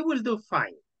 You will do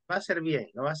fine. Va a ser bien,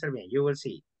 lo va a ser bien. You will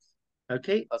see.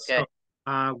 Okay. Okay.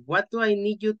 So, what do I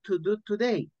need you to do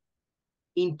today?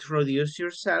 Introduce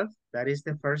yourself. That is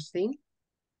the first thing.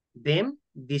 Then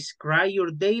describe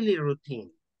your daily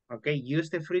routine. Okay. Use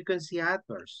the frequency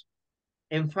adverbs.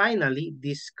 And finally,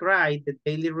 describe the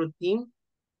daily routine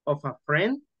of a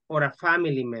friend or a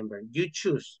family member. You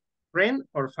choose friend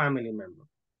or family member.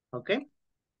 Okay.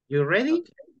 You ready?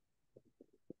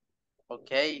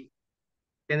 Okay.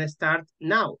 Can start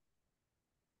now.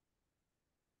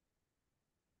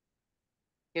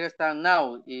 Here start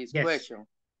now is Yes. question.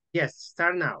 Yes,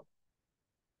 start now.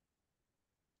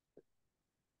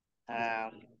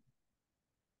 Ay,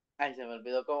 se me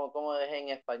olvidó cómo dejé en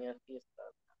español.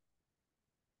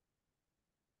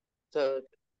 So,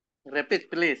 repeat,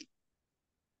 please.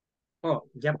 Oh,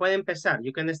 ya puede empezar.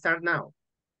 You can start now.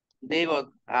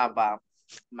 Digo,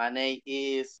 my name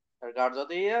is Ricardo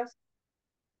Diaz.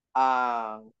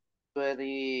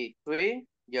 23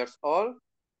 years old.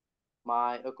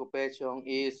 My occupation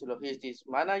is logistics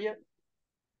manager.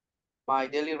 My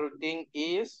daily routine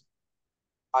is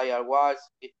I always,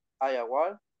 I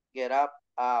always get up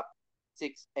at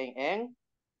 6 a.m.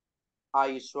 I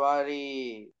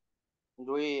usually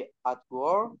do at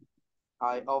work.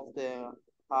 I often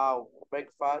have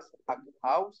breakfast at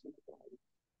house.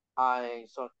 I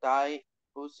sometimes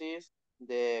use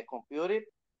the computer.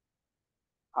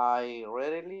 I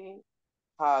rarely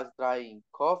has dry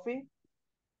coffee.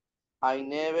 I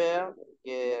never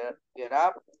get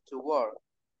up to work.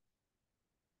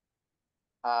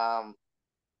 Um,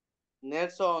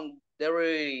 Nelson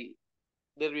daily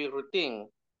routine,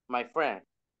 my friend.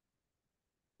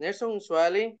 Nelson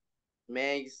usually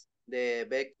makes the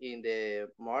bed in the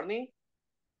morning.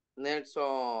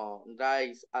 Nelson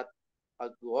drives at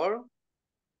work.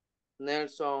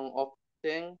 Nelson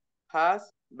often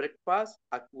has breakfast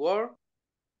at work.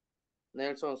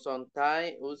 Nelson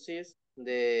sometimes uses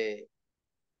the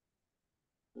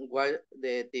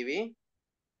TV.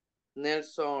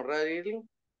 Nelson rarely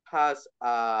has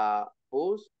a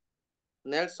bus.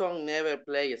 Nelson never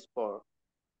plays sport.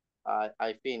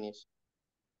 I finish.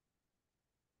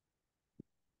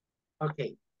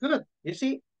 Okay, good. You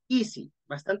see, easy,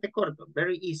 bastante corto,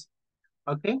 very easy.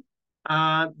 Okay.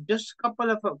 Just a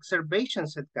couple of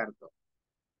observations, Edgardo.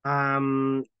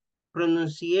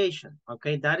 Pronunciation.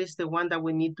 Okay, that is the one that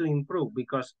we need to improve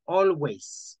because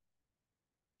always,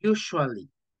 usually.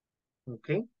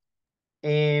 Okay.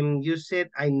 You said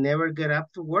I never get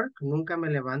up to work. Nunca me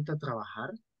levanto a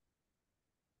trabajar.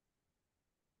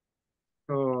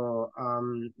 So,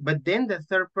 but then the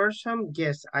third person,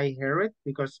 yes, I hear it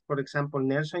because, for example,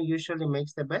 Nelson usually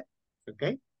makes the bed.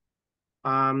 Okay.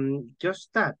 Just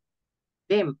that.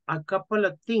 Then a couple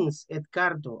of things,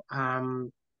 Edgardo.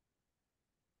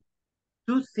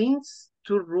 Two things,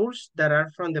 two rules that are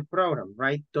from the program,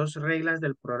 right? Dos reglas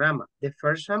del programa. The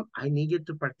first one, I need you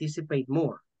to participate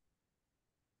more.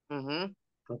 Mm-hmm.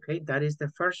 Okay, that is the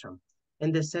first one.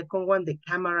 And the second one, the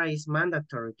camera is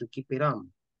mandatory to keep it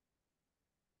on.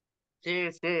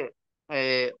 Sí, sí.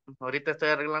 Ahorita estoy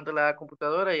arreglando la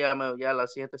computadora y ya la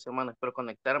siguiente semana espero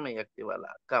conectarme y activar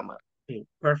la cámara. Okay,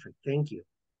 perfect, thank you.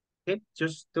 Okay,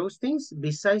 just those things.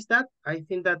 Besides that, I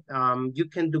think that you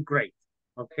can do great,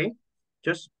 okay?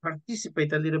 Just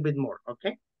participate a little bit more,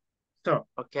 okay? So,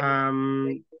 Okay.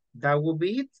 that will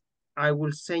be it. I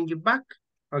will send you back,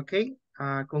 okay?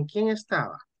 ¿Con quién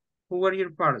estaba? Who were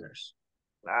your partners?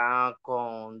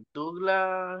 Con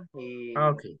Douglas y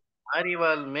Okay.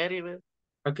 Maribel.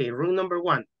 Okay, rule number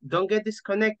 1. Don't get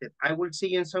disconnected. I will see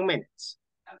you in some minutes.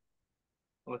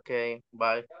 Okay,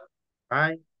 bye.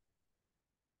 Bye.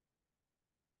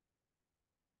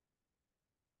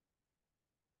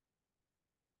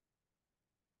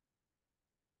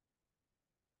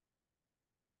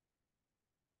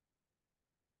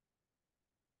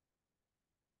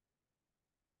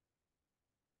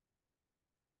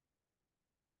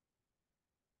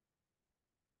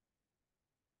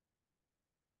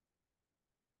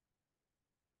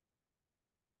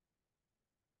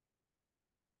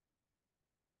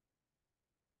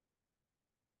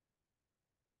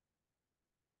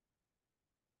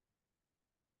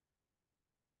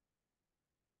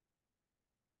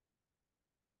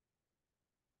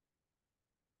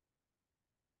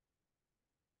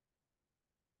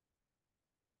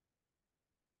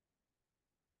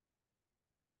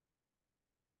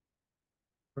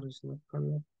 What is not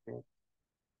connected?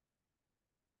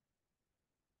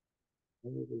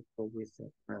 Maybe we go with the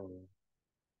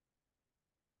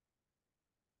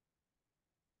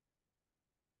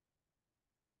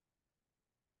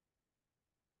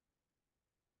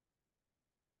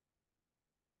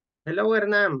Hello,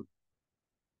 Hernán.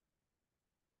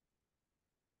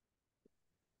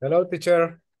 Hello,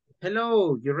 teacher.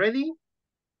 Hello, you ready?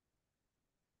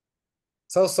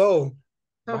 So. So,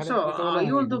 Vale, repítelo lo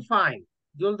you'll do mismo. fine.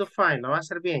 You'll do fine. Lo va a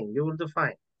hacer bien. You will do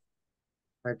fine.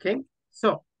 Okay.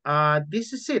 So,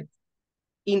 this is it.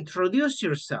 Introduce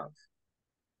yourself.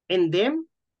 And then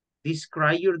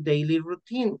describe your daily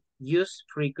routine. Use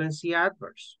frequency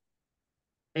adverbs.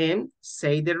 And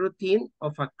say the routine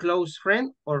of a close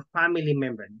friend or family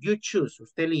member. You choose.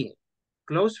 Usted elige.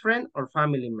 Close friend or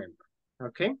family member.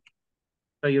 Okay.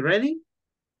 So, you ready?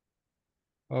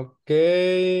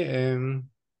 Okay.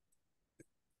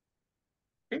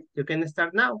 Okay. You can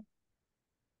start now.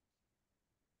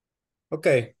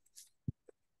 Okay.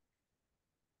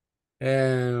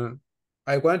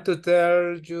 I want to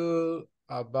tell you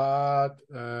about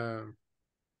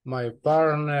my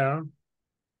partner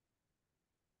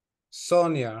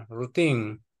Sonia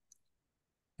routine.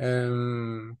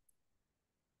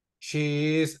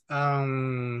 She is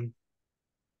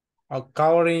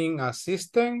accounting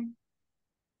assistant.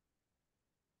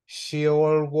 She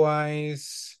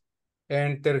always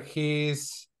enter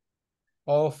his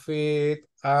office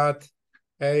at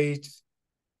 8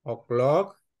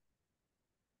 o'clock.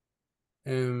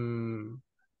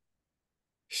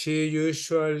 She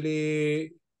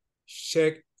usually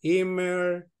check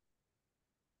email,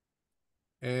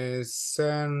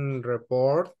 send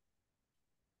report.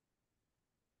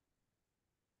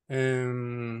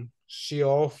 She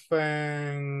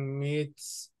often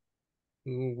meets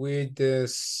with the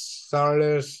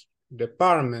sales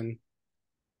department.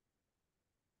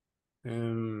 Let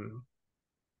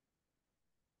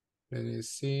me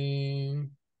see.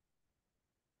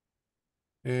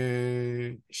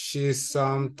 She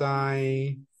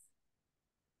sometimes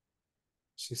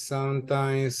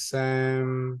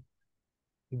send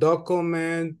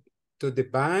document to the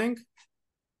bank.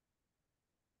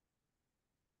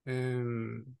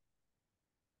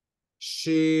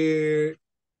 She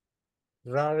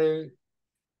rarely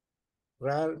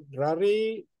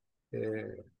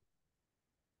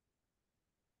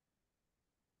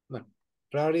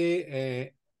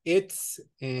eats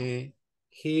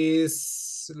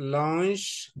his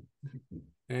lunch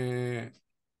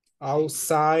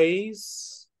outside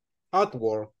at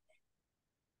work.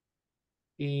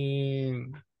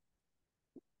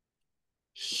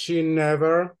 She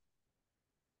never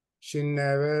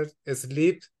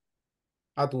sleep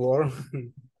at work.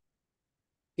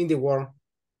 In the work.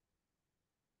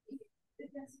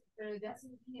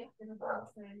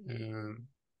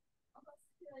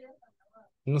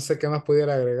 No sé qué más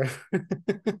pudiera agregar.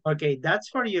 Okay, that's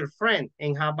for your friend.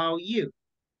 And how about you?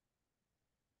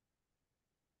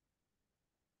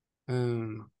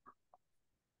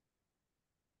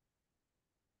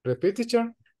 Repeat,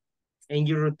 teacher. And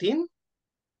your routine?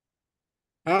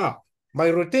 My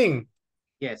routine.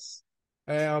 Yes.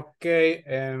 Okay.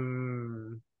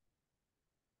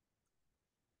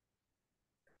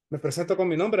 Me presento con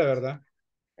mi nombre, ¿verdad?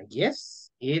 Yes.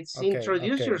 It's Okay,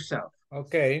 introduce okay. yourself.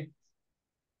 Okay.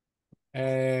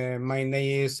 My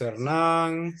name is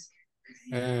Hernan.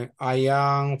 I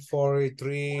am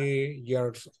 43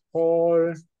 years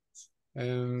old.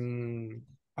 I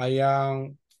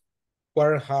am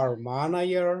warehouse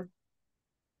manager.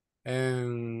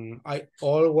 And I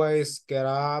always get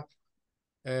up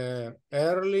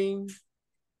early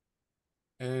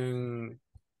and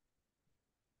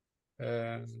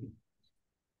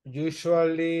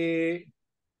usually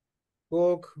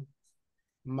cook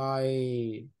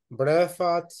my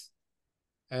breakfast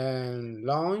and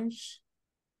lunch.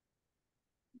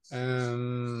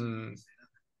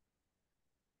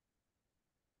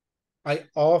 I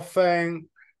often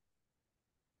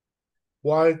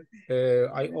walk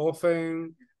to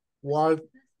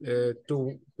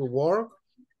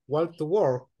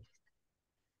work.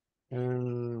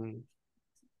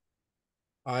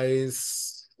 I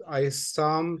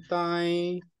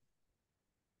sometimes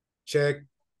check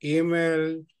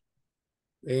email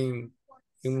in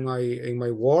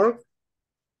my work,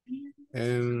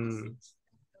 and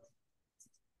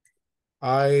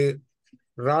I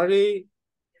rarely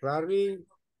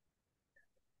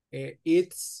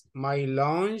eat my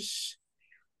lunch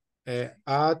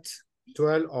at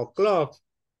 12 o'clock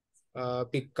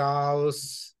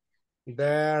because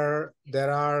there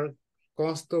are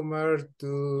customers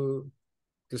to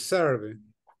serve.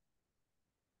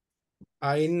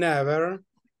 I never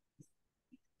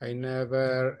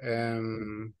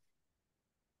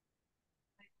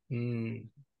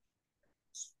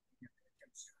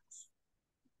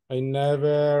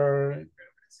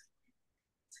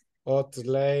out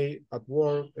late at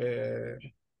work.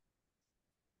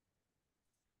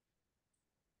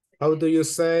 How do you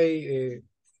say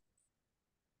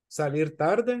salir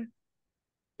tarde?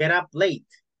 Get up late.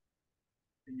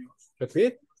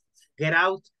 Repeat. Get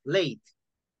out late.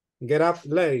 Get up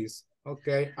late.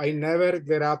 Okay, I never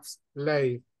get up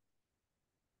late.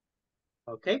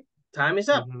 Okay, time is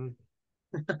up.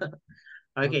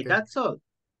 Okay, that's all.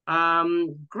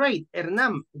 Great,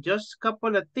 Hernán, just a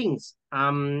couple of things.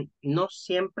 No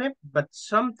siempre, but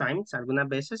sometimes, algunas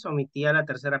veces omitía la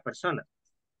tercera persona.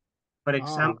 For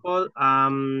example,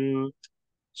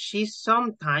 she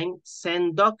sometimes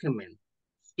send document.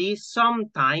 She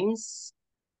sometimes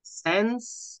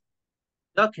sends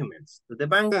documents to the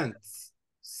bank.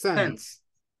 Sends.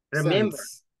 Remember,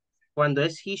 cuando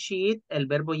es he, she, it, el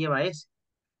verbo lleva S.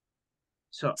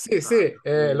 So, Sí, sí,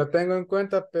 lo tengo en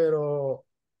cuenta, pero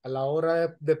a la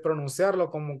hora de pronunciarlo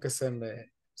como que o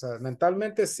sea,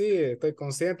 mentalmente sí, estoy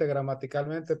consciente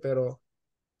gramaticalmente, pero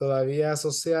todavía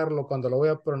asociarlo cuando lo voy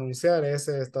a pronunciar,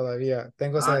 ese es todavía,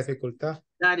 tengo esa dificultad.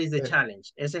 that is the Sí.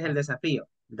 challenge. Ese es el desafío.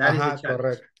 That is the Ajá,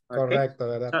 challenge. Okay? correcto,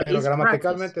 ¿verdad? So Pero it's practice.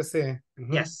 gramaticalmente sí.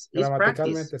 Ujú. Yes, it's practice.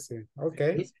 Gramaticalmente sí. Ok.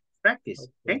 It's practice.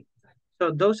 Okay?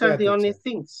 So those are Yeah, the only teacher.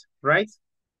 things, right?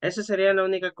 Esa sería la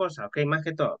única cosa, okay, más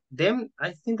que todo. Then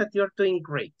I think that you're doing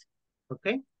great.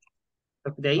 Okay?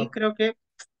 De ahí creo que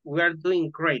we are doing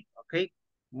great, okay?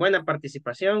 Buena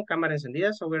participación, cámara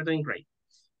encendida, so we're doing great.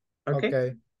 Okay?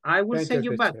 Okay. I will Thank send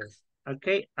you, you back. teacher.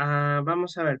 Okay,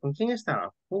 vamos a ver, ¿con quién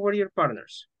estaba? Who were your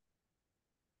partners?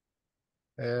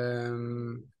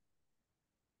 No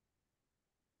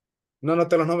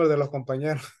noté los nombres de los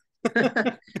compañeros.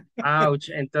 Ouch,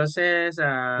 entonces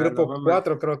nos Grupo vamos.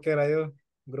 4 creo que era yo.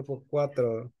 Grupo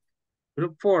 4.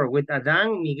 Group 4 with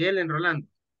Adán, Miguel, and Rolando.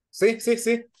 Sí, sí,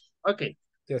 sí. Okay,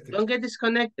 Yes, teacher. don't get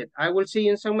disconnected. I will see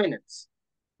you in some minutes.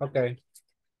 Okay.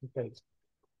 Okay.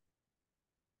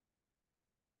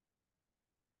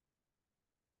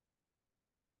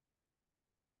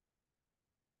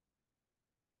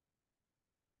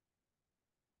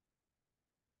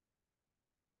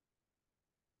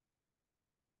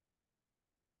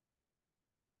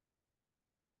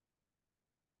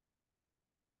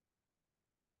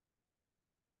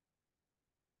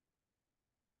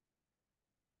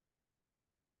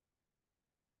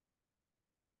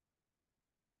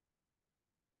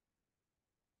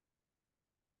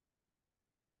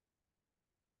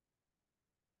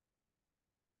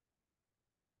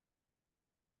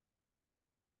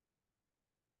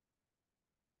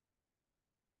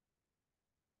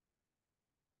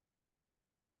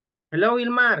 Hello,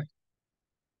 Ilmar.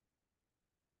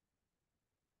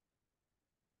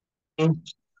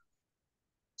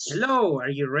 Hello, are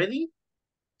you ready?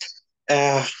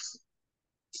 Yeah.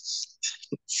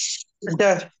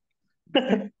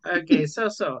 Okay, so.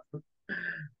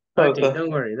 Okay,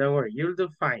 don't worry. You'll do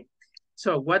fine.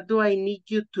 So what do I need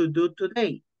you to do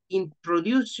today?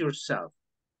 Introduce yourself,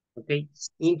 okay?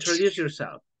 Introduce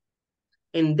yourself.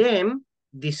 And then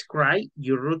describe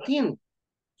your routine.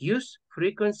 Use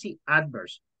frequency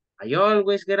adverbs. I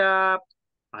always get up.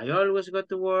 I always go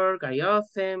to work. I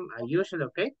often. I usually,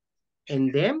 okay?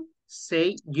 And then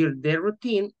say the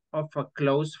routine of a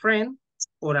close friend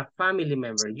or a family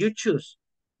member. You choose.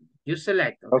 You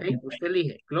select, okay? Usted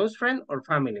elige close friend or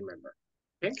family member,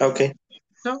 okay? Okay.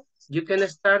 So you can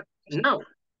start now.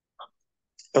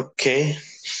 Okay.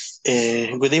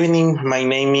 Good evening. My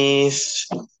name is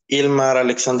Ilmar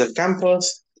Alexander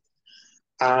Campos.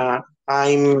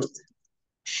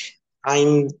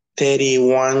 I'm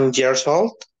 31 years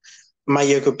old. My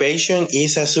occupation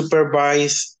is a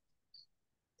supervise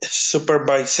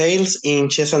sales in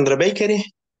Chesandre Bakery.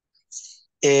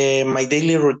 My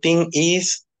daily routine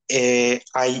is I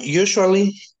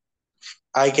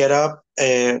get up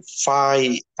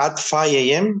 5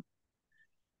 a.m.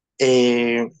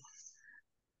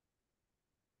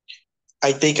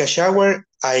 I take a shower,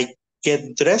 I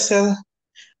get dressed,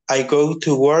 I go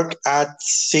to work at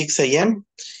 6 a.m.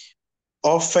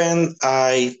 Often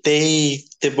I take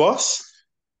the bus.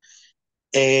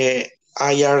 I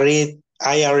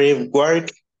arrive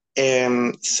work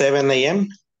 7 a.m.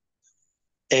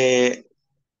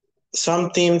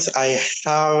 Sometimes I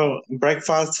have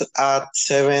breakfast at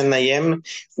 7 a.m.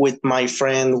 with my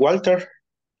friend Walter.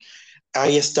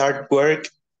 I start work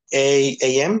 8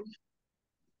 a.m.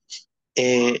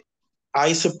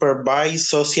 I supervise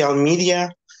social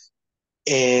media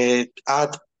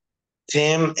at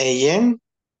 10 a.m.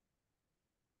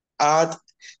 at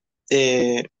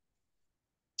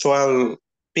 12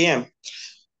 p.m.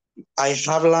 I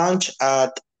have lunch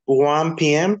at 1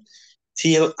 p.m.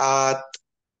 till at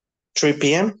 3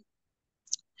 p.m.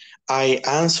 I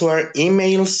answer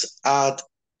emails at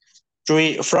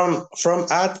 3 from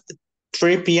at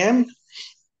 3 p.m.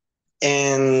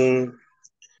 and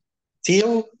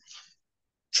till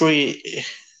 30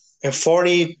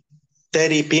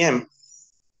 p.m.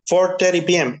 4:30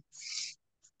 p.m.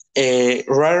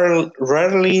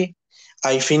 Rarely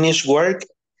I finish work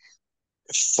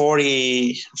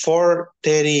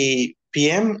 4:30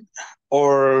 p.m.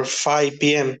 or 5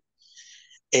 p.m.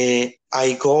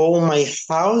 I go my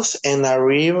house and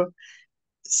arrive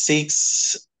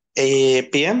 6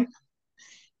 p.m.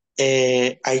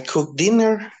 I cook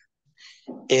dinner.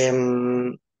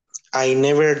 I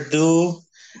never do.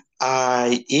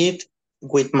 I eat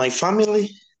with my family.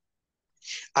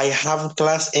 I have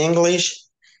class English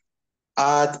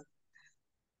at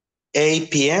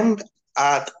 8 p.m.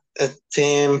 at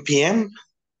 10 p.m.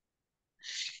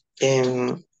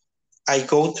 I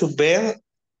go to bed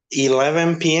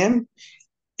 11 p.m.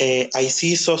 I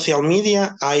see social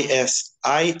media.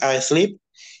 I sleep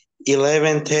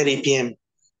 11:30 p.m.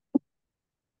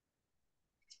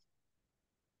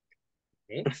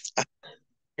 Okay.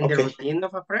 And the Okay. routine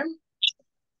of a friend?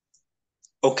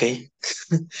 Okay.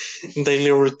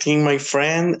 Daily routine, my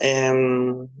friend.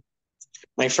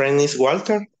 My friend is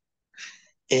Walter.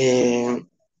 Um,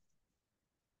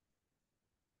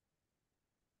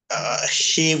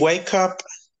 he wake up.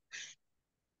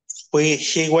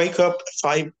 He wake up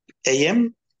 5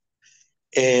 a.m.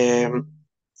 Um,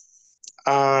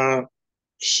 uh,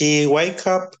 he wake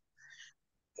up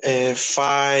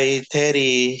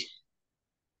 5:30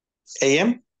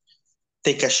 a.m.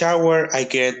 Take a shower. I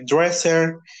get dressed.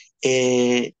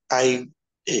 He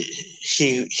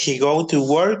go to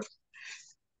work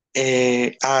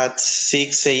at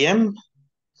 6 a.m.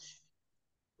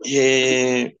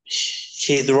 He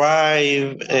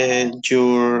drive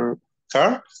your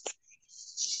car.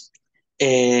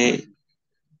 Uh,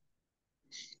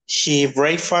 he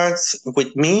breakfast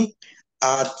with me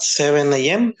at 7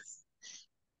 a.m.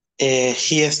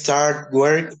 He start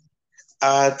work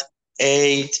at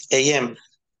 8 a.m.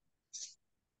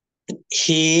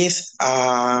 He is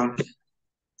uh,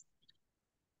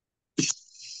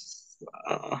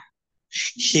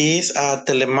 he is a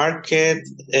telemarket.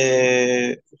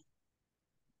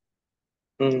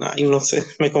 Ay, no sé,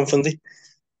 me confundí.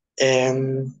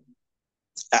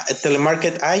 A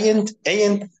telemarket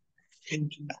agent.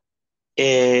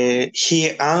 He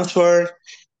answered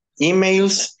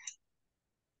emails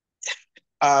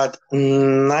at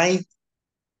 9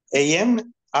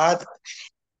 a.m. at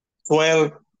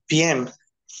 12 p.m.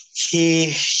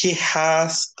 He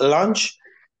has lunch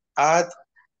at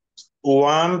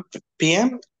 1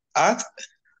 p.m. at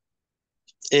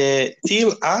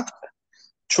till at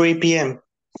 3 p.m.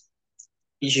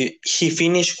 He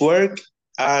finished work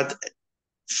at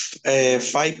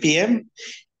 5 p.m.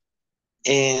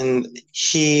 and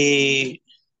he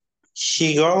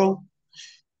go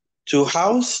to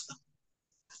house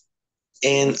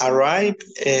and arrive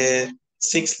at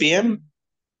 6 p.m.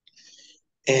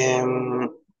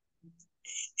 Um,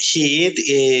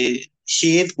 he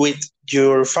eat with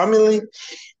your family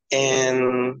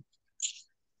and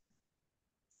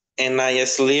I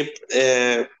sleep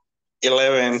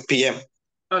 11 p.m.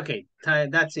 Okay,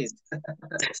 that's it.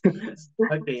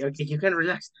 Okay, you can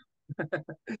relax.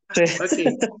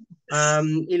 Okay,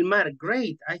 Ilmar,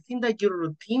 great. I think that your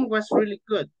routine was really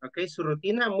good. Okay, su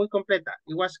rutina muy completa.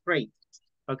 It was great.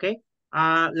 Okay.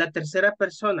 La tercera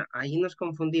persona, ahí nos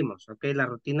confundimos. Okay, la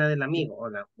rutina del amigo.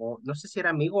 O no sé si era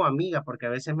amigo o amiga, porque a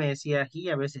veces me decía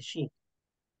he, a veces she.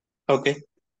 Okay.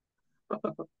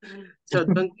 So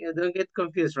don't get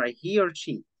confused, right? He or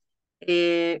she.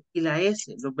 Y la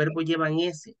S, los verbos llevan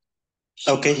S.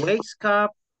 She Okay. wakes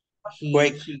up,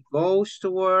 she goes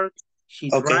to work, she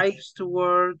Okay. drives to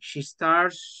work, she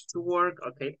starts to work,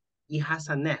 okay? It has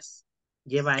an S,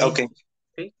 lleva S, Okay.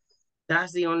 okay?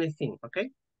 That's the only thing, okay?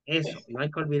 Eso, no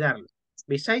hay que olvidarlo.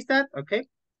 Besides that, okay?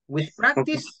 With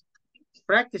practice,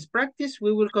 practice,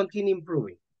 we will continue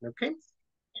improving, okay?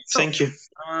 So, Thank you.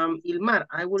 Ilmar,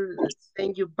 I will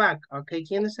send you back, okay?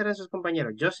 ¿Quiénes eran sus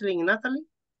compañeros? Jocelyn y Natalie?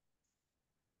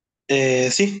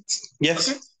 Sí, yes.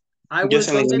 Okay. I will,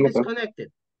 Jocelyn don't get and Natalie.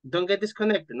 disconnected. Don't get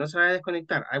disconnected. No se vaya a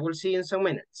desconectar. I will see you in some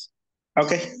minutes.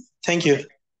 Okay, thank you. Okay.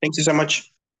 Thank you so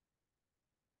much.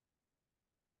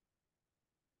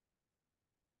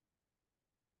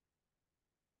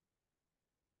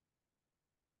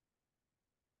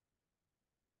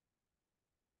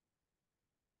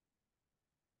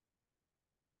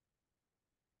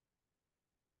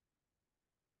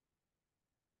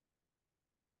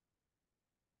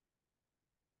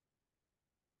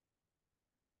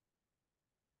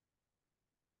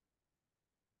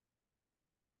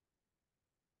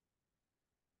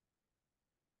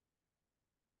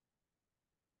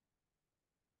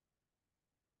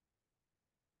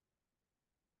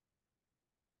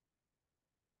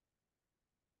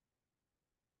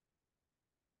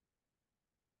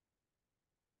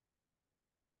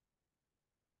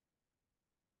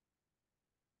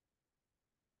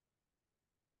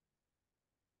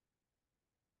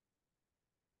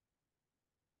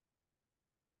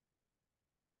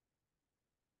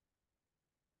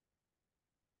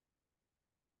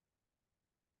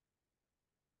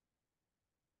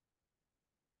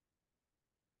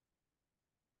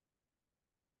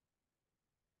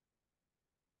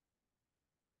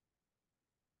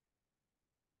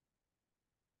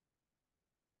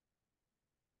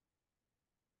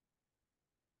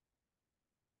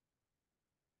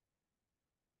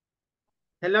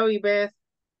 Hello, Yvette.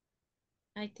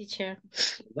 Hi, teacher.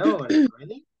 No, are you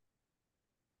ready?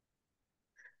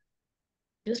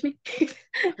 Excuse me.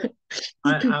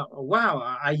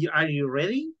 Wow, are you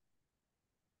ready?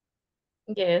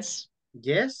 Yes.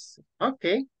 Yes,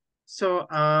 okay. So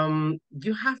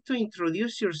you have to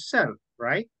introduce yourself,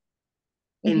 right?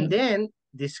 And then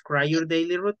describe your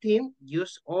daily routine,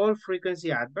 use all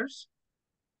frequency adverbs,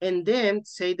 and then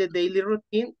say the daily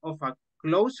routine of a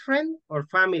close friend or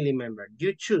family member.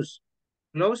 You choose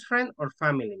close friend or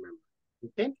family member,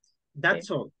 okay? Okay. That's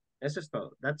all. Eso es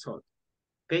todo. That's all.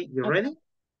 Okay, you Okay. ready?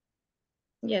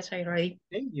 Yes, I'm ready.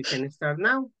 Okay, you can start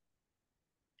now.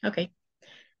 Okay.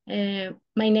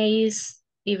 My name is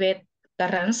Yvette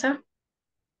Carranza.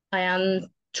 I am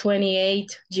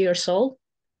 28 years old.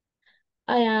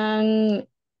 I am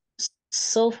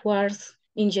software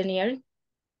engineer.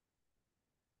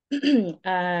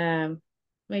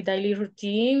 My daily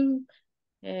routine,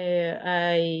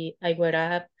 I wake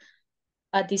up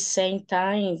at the same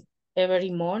time every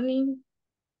morning.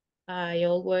 I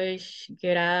always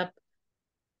get up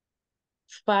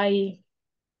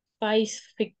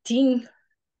 5:15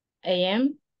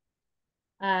 a.m.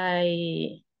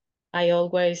 I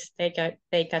always take a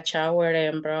shower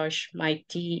and brush my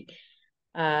teeth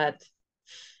at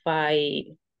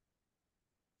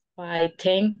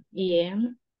 5:10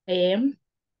 a.m.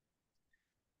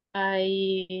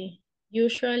 I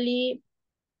usually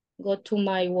go to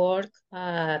my work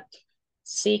at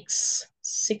 6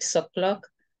 o'clock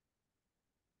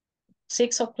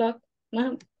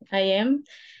a.m.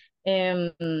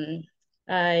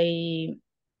 I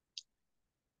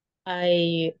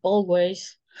I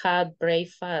always had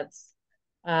breakfast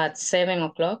at 7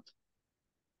 o'clock.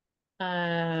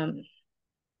 I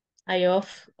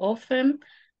often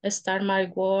start my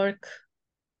work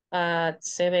at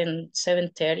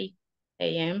 7:30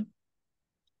 a.m.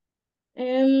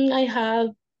 and I have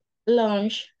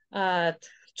lunch at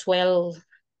 12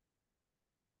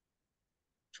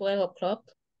 o'clock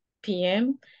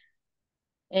p.m.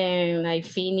 and I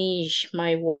finish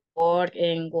my work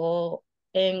and go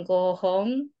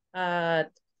home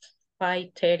at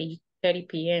 5:30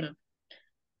 p.m.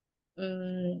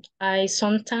 I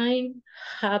sometimes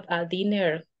have a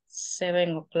dinner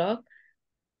 7 o'clock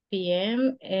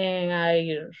p.m. and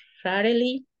I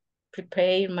rarely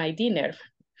prepare my dinner.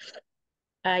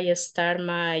 I start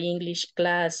my English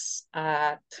class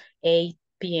at 8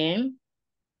 p.m.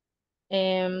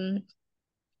 and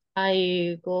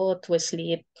I go to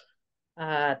sleep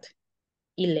at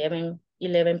 11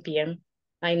 p.m.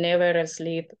 I never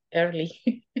sleep early.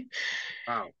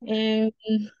 Wow. And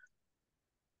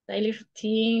daily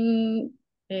routine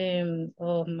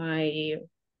of my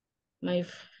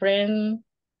friend,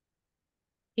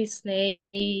 his name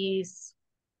is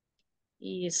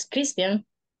Christian.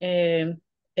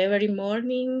 Every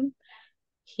morning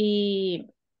he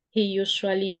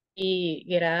usually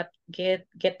get up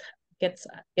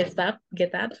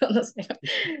no sé,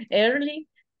 early.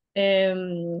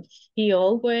 He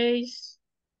always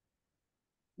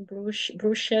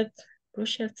brushes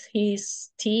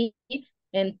his teeth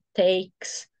and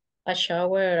takes a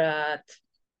shower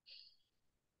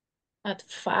at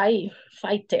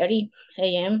 5:30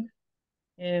 a.m.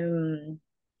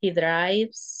 He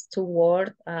drives to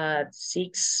work at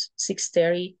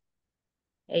 6:30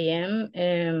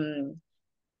 a.m.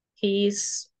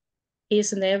 He's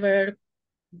never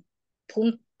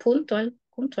punctual.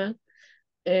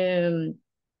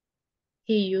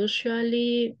 He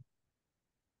usually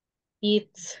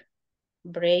eats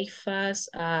breakfast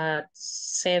at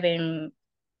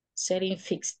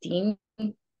 7:15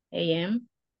 a.m.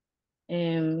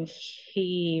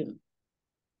 He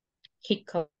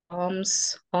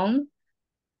comes home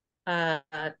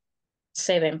at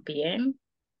 7 p.m.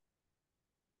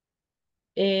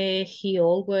 He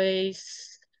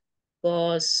always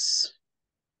goes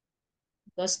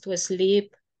to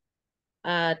sleep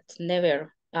at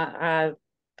never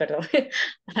perdón,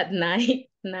 at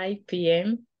 9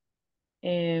 p.m.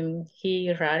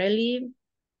 He rarely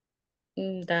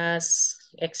does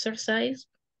exercise.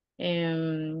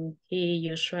 He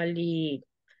usually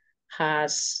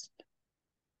has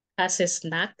a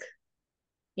snack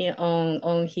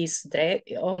on his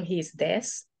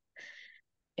desk.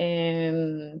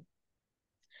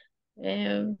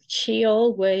 She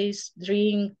always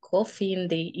drink coffee in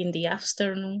the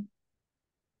afternoon.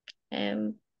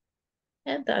 And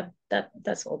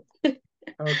that's all.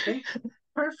 Okay,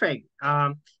 perfect.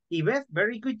 Yvette,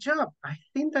 very good job. I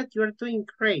think that you're doing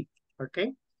great,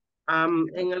 okay?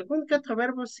 En algún que otro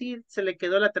verbo sí se le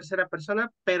quedó la tercera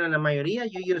persona, pero en la mayoría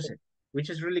you use it, which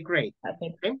is really great.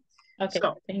 Okay. Okay. Okay,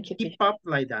 So thank you, keep teacher. up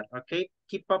like that, okay?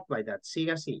 Keep up like that.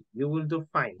 Siga así. You will do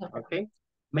fine, okay?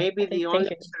 Maybe Okay, the thank only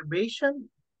you. observation,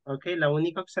 okay, la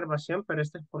única observación, pero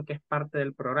esto es porque es parte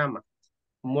del programa.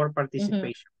 More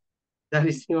participation. That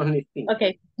is the only thing.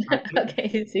 Okay. Okay.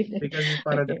 Okay, sí. Because it's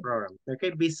part of the Okay. program.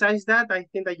 Okay. Besides that, I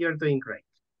think that you're doing great.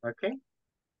 Okay.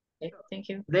 Okay, thank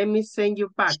you. Let me send you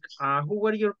back. Who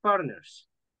were your partners?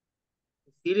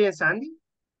 Cecilia and Sandy?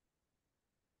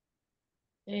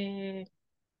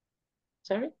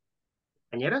 Sorry?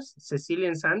 Compañeras, Cecilia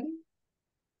and Sandy?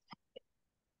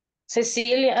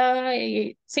 Cecilia,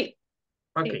 sí.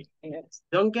 Okay. Sí.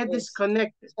 Don't get Yes.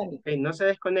 disconnected. Sandy. Okay, no se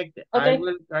desconecte. Okay.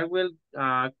 I will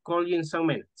call you in some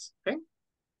minutes. Okay.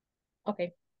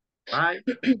 Okay. Bye.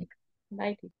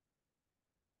 Bye.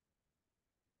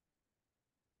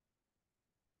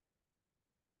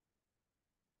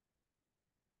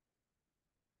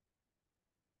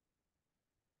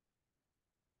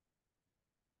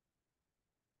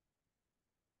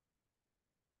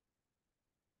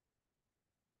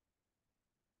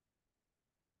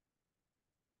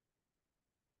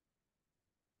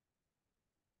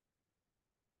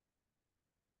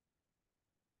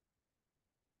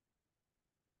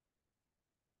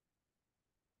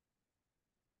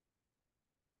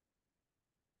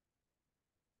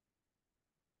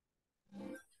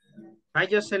 Hi,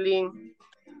 Jocelyn.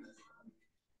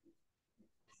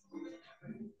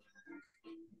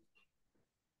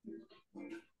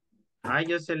 Hi,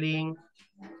 Jocelyn.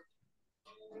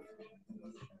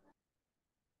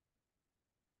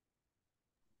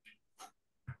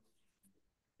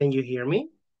 Can you hear me?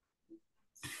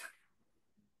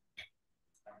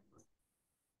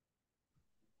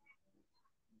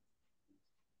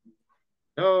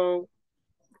 Hello.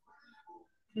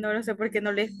 No lo sé por qué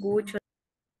no le escucho.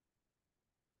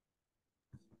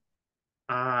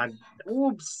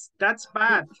 Oops, that's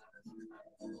bad.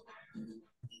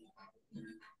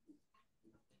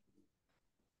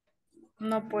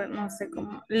 No puedo, no sé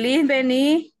cómo. Liz,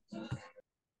 vení.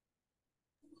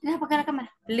 Deja apagar la cámara.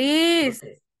 Liz.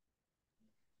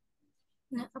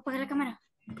 No, apagar la cámara.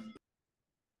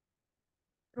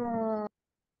 Oh.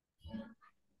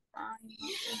 Ay.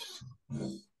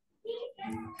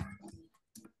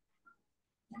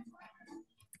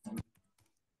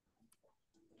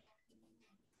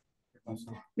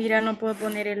 Mira, no puedo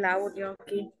poner el audio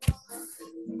aquí.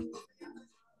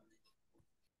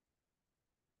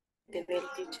 De ver,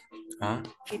 teacher. ¿Ah?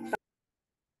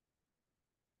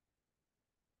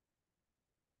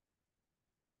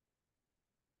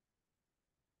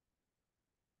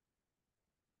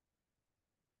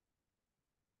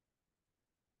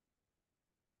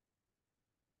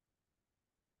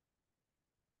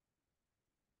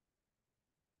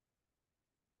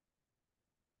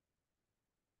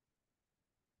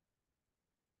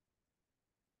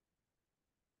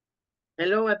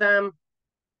 Hello, Adam.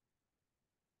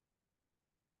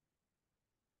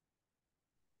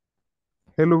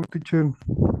 Hello, teacher.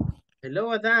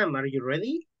 Hello, Adam. Are you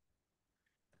ready?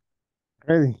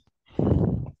 Ready?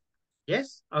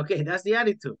 Yes? Okay, that's the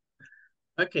attitude.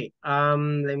 Okay,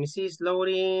 let me see, it's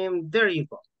loading. There you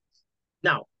go.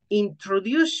 Now,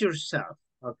 introduce yourself.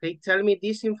 Okay, tell me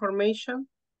this information.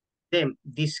 Then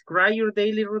describe your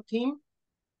daily routine.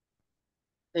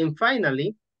 And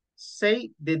finally, say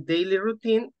the daily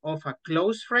routine of a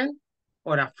close friend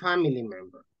or a family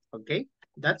member. Okay,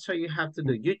 that's what you have to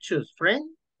do. You choose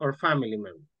friend or family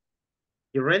member.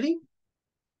 You ready?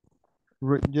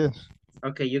 Yes.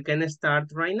 Okay, you can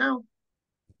start right now.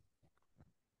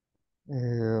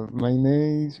 My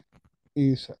name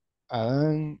is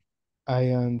Alan. I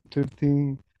am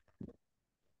 13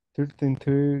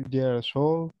 years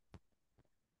old.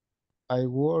 I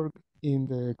work in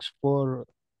the export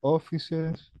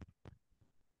offices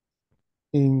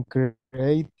in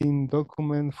creating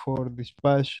documents for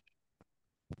dispatch.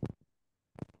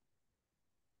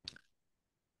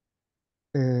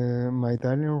 My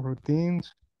daily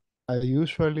routines, I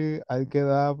get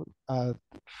up at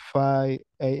 5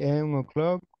 a.m.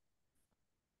 o'clock.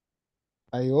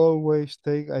 I always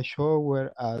take a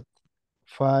shower at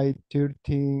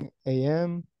 5:30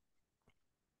 a.m.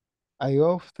 I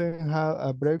often have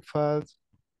a breakfast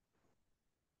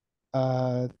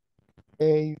at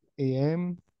 8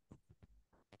 a.m.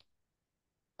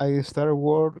 I start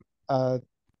work at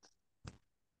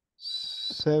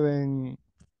 7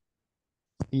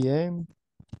 p.m.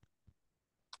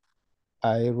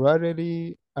 I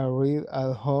rarely read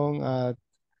at home at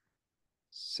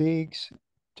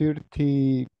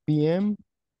 6:30 p.m.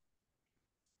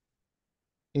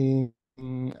 And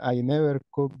I never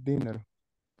cook dinner.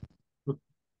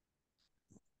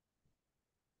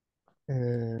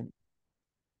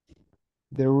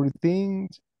 The routine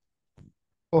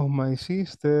of my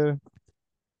sister,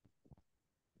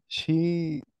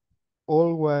 she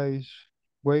always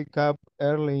wake up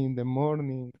early in the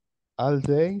morning all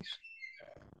days.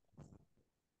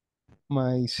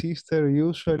 My sister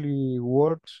usually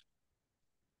works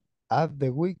at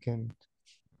the weekend,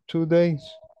 2 days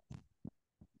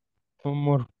or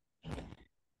more.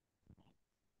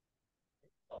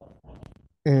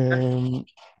 Um,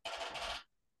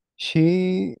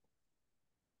 she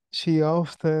she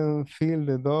often feel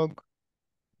the dog.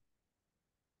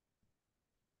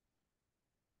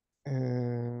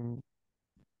 Um,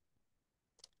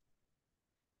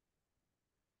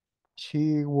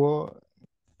 she was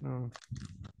no,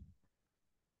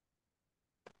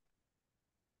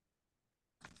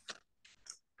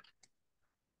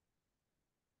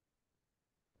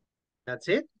 That's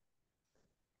it?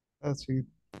 that's it.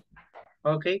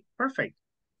 Okay, perfect.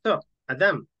 So,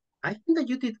 Adam, I think that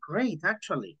you did great,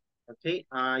 actually. Okay,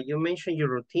 you mentioned your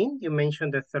routine, you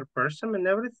mentioned the third person and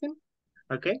everything.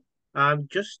 Okay,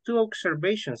 just two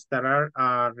observations that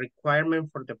are requirement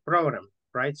for the program,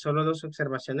 right? Solo dos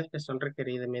observaciones que son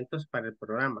requerimientos para el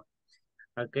programa.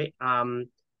 Okay,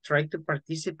 try to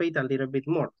participate a little bit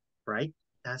more, right?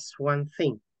 That's one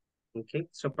thing. Okay,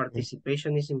 so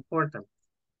participation is important.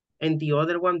 And the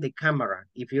other one, the camera.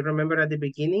 If you remember at the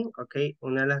beginning, okay,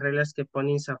 una de las reglas que pone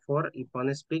Insafor y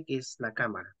pone Speak is la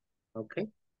cámara, okay?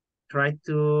 Try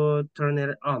to turn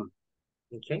it on,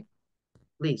 okay?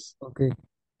 Please. Okay.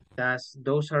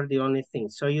 Those are the only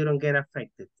things, so you don't get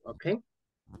affected, okay?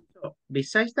 So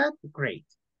besides that, great.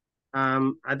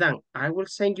 Adán, I will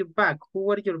send you back. Who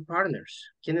were your partners?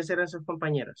 ¿Quiénes eran sus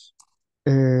compañeros?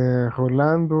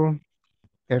 Rolando,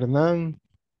 Hernán,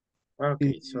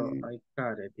 Okay, so I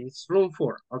got it. It's room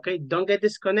 4. Okay, don't get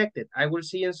disconnected. I will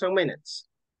see you in some minutes.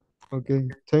 okay,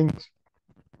 thanks.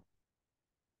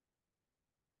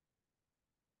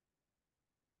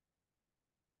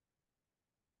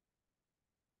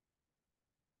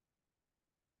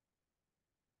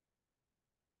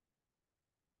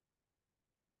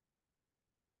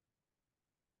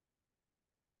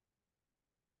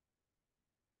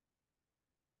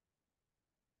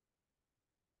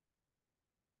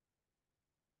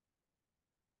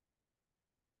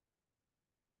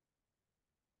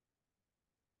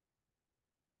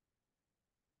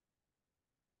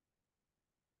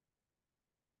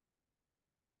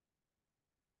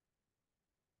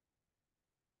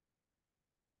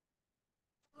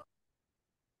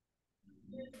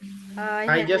 Hi,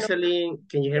 hello. Jocelyn.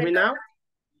 Can you hear me now?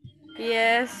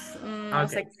 Yes,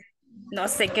 Okay. no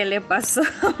sé qué le pasó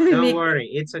a mi Don't mic. worry,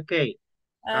 it's okay.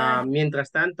 Ah,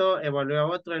 Mientras tanto, evalué a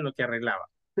otro en lo que arreglaba.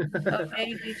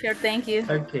 okay, teacher, thank you.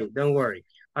 Okay, don't worry.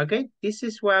 Okay, this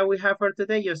is what we have for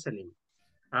today, Jocelyn.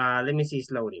 Let me see,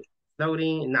 it's loading.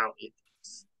 Loading, now it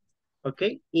is.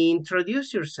 Okay,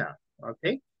 introduce yourself,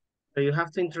 okay? So you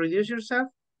have to introduce yourself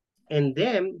and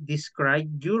then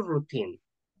describe your routine.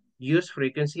 Use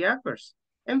frequency adverbs.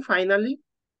 And finally,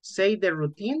 say the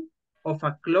routine of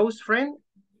a close friend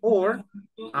or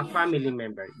a family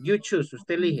member. You choose,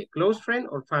 usted elige, close friend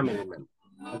or family member,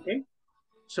 okay?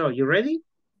 So, you ready?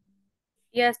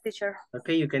 Yes, teacher.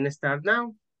 Okay, you can start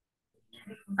now.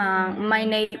 My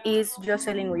name is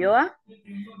Jocelyn Ulloa.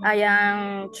 I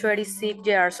am 36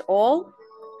 years old.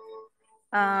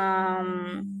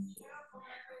 I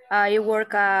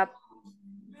work at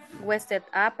Wested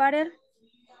Apparel.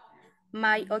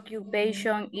 My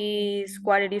occupation is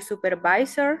quality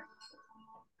supervisor.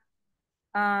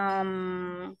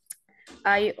 I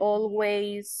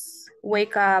always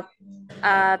wake up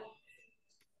at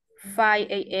 5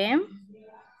 a.m.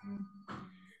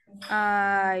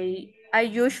 I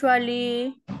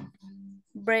usually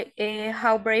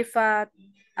have breakfast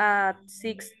at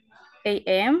 6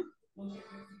 a.m.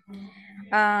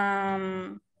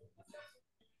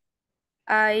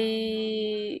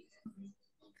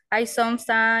 I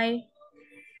sometimes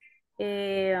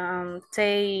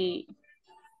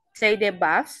take the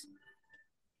bus.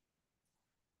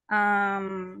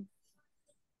 I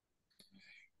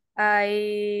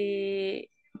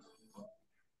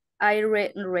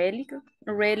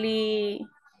really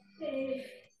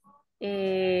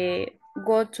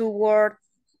go to work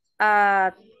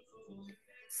at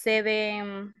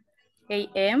 7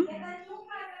 a.m.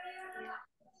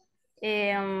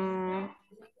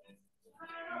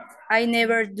 I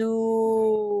never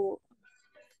do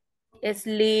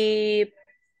sleep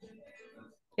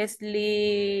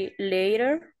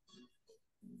later.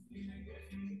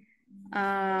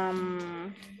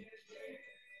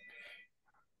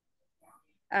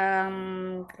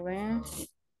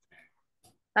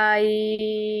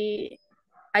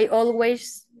 I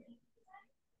always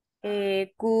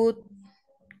could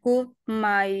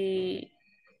my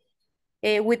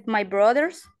with my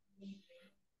brothers,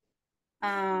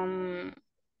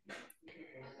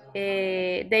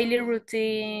 daily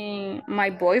routine, my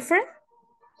boyfriend,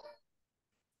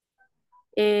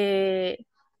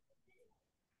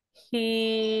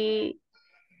 he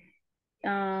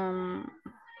um,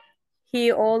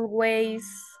 he always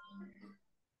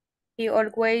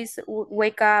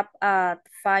wake up at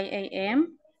 5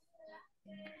 a.m.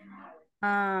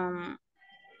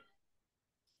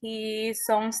 He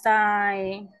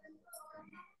sometimes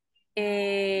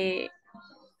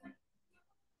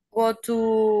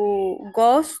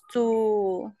goes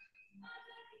to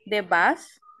the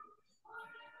bus.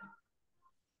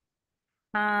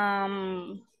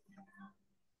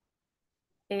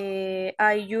 He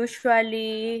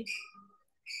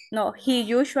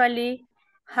usually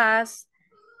has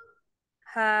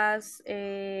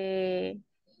a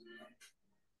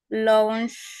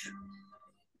lunch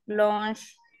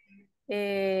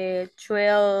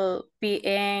 12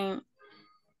 p.m.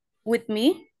 with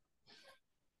me.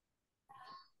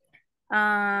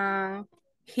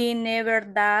 He never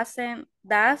does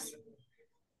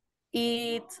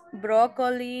eat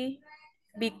broccoli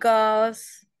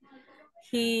because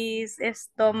his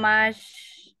stomach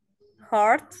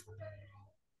hurts.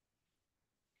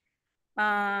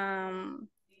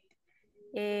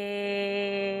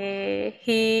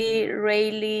 He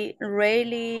rarely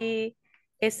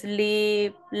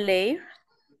sleep late.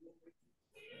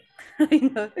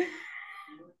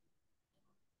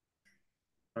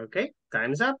 Okay,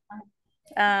 time's up.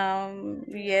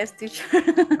 Yes, teacher.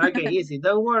 Okay, easy,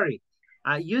 don't worry.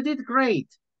 You did great.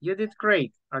 You did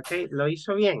great. Okay, lo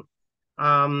hizo bien.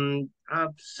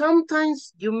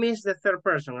 Sometimes you miss the third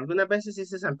person. Algunas veces sí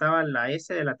se saltaba la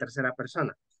S de la tercera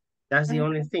persona. That's the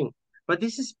only thing. But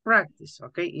this is practice,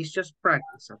 okay? It's just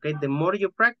practice, okay? The more you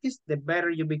practice, the better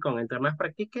you become. Entre más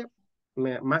practique,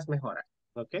 más mejora,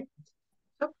 okay?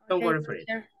 So don't worry for it.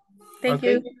 Thank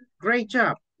Okay, you. great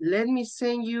job. Let me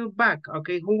send you back,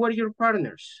 okay? Who were your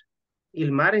partners?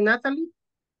 Ilmar and Natalie?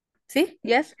 Sí,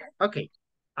 yes. Okay.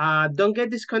 Don't get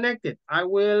disconnected. I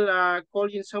will call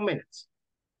you in some minutes.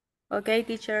 Okay,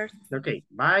 teacher. Okay,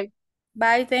 bye.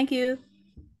 Bye, thank you.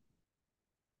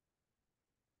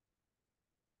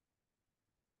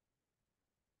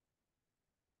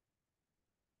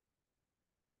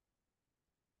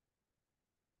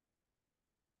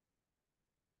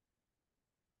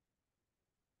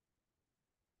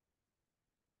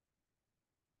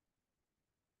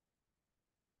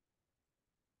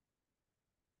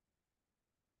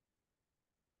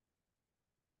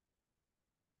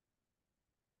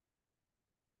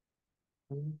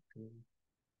 Okay.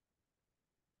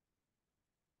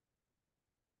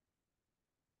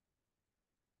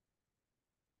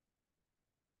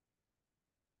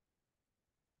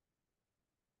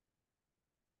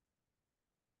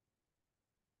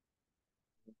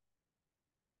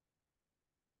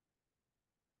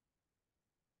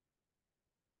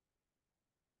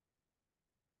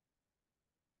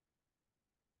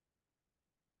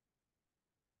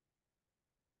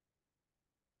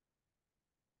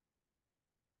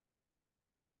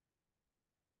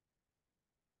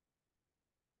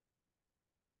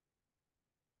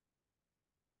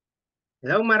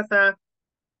 Hello, Martha.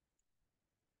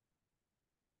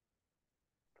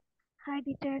 Hi,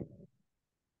 teacher.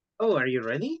 Oh, are you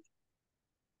ready?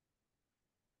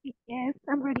 Yes,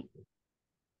 I'm ready.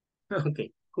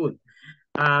 Okay, cool.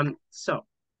 So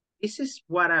this is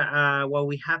what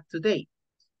we have today.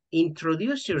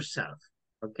 Introduce yourself,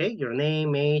 okay? Your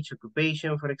name, age,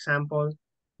 occupation, for example.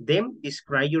 Then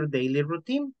describe your daily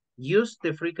routine. Use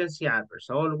the frequency adverbs,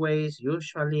 always,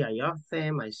 usually, I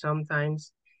often, I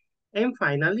sometimes. And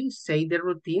finally, say the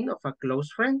routine of a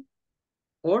close friend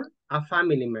or a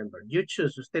family member. You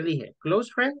choose, usted elige, close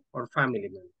friend or family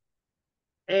member.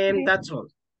 And Okay. that's all,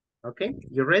 okay?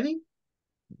 You ready?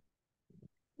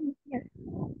 Yes.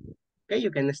 Okay,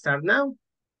 you can start now.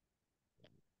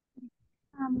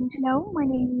 Hello, my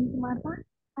name is Martha.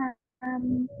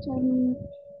 I'm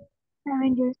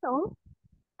 27 years old.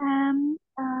 I'm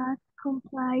a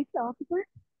compliance officer,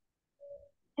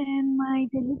 and my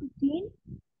daily routine,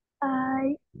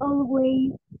 I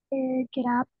always get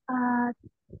up at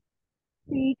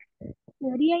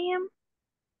 6:30 a.m.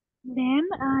 Then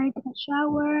I take a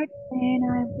shower, and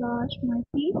I brush my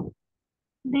teeth.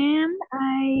 Then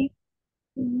I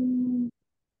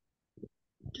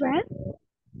dress,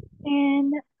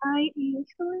 and I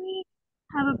usually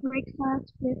have a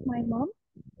breakfast with my mom.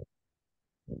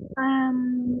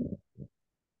 Um,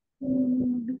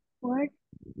 before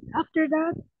after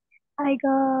that, I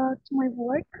go to my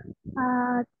work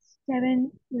at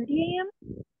 7:30 a.m.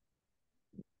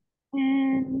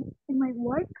 And in my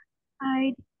work,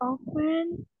 I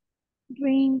often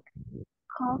drink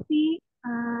coffee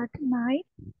at 9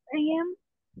 a.m.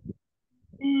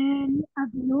 And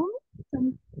at noon,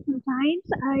 sometimes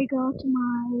I go to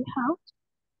my house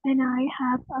and I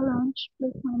have a lunch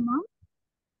with my mom.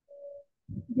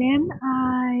 Then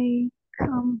I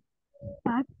come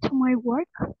back to my work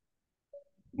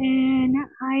and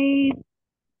I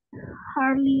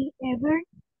hardly ever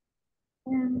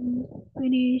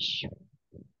finish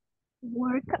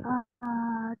work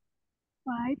at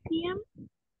 5 p.m.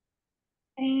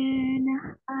 and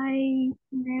I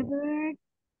never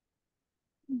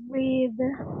read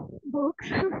books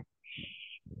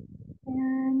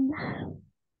and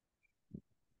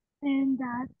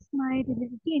that's my daily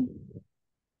routine.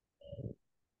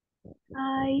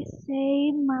 I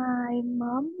say my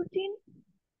mom routine.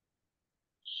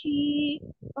 She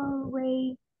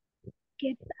always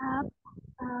gets up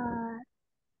at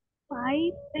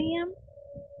 5 a.m.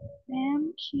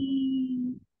 Then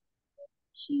she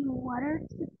waters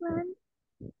the plant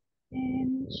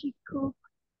and she cooks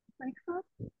breakfast.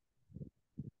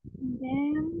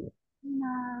 Then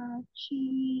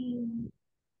she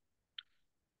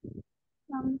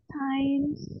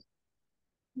sometimes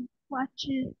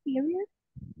watches series,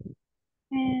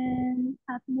 and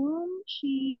at noon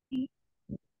she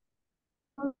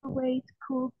always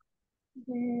cooks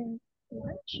the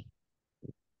lunch.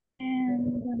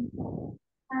 And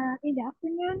in the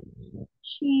afternoon,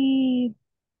 she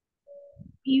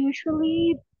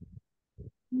usually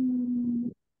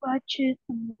watches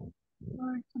some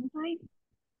or sometimes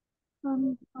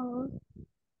or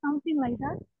something like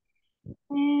that.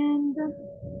 And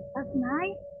at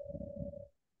night,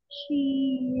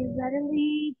 she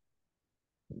rarely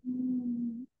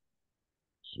mm,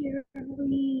 she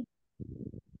rarely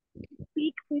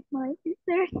speak with my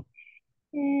sister,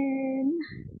 and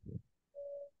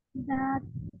that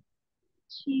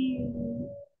she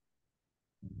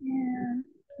and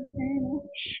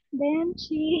then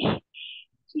she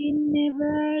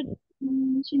never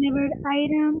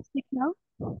irons the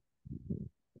clothes,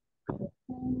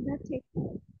 and that's it.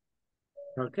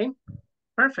 Okay,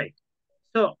 perfect.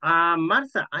 So,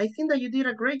 Martha, I think that you did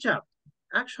a great job,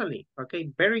 actually. Okay,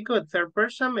 very good. Third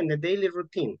person and the daily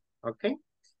routine. Okay,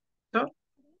 so,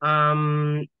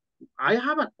 I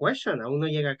have a question. Aún no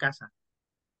llega a casa.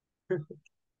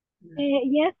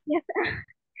 Yes, yes.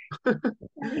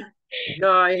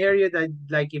 No, I hear you that,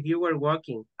 like, if you were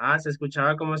walking. Se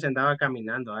escuchaba como se andaba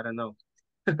caminando. I don't know.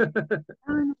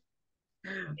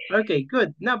 Okay,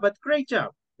 good. No, but great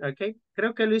job. Okay,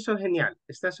 creo que lo hizo genial.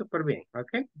 Está súper bien.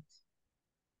 Okay.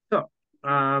 So,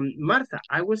 Martha,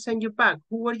 I will send you back.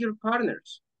 Who were your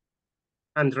partners?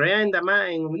 Andrea and Dama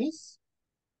and Eunice?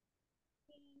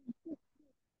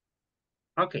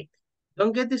 Okay.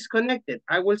 Don't get disconnected.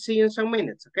 I will see you in some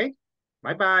minutes, okay?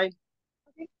 Bye-bye.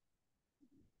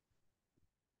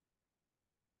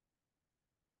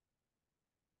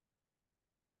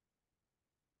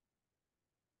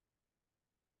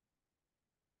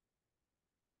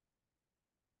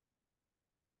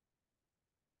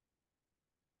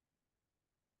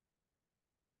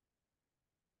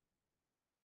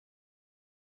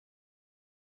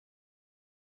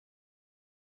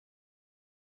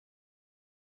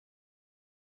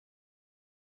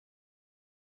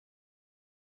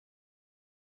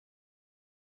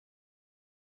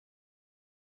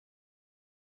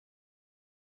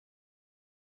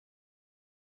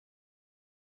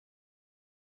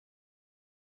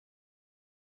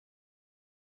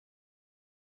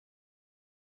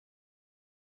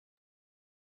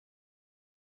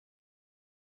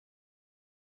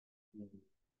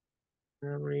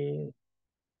 Mary.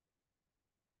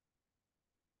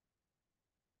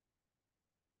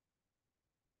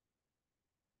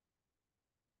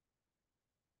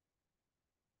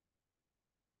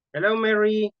 Hello,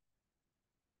 Mary.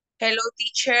 Hello,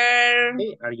 teacher.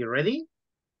 Hey, are you ready?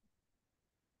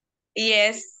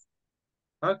 Yes.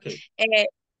 Okay.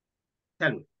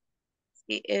 Tell me.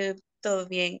 Todo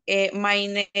bien. My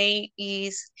name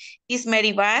is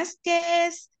Mary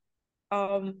Vasquez.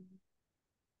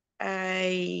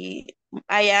 I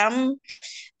am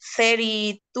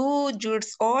 32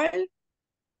 years old.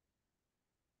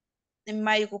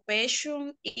 My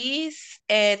occupation is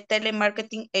a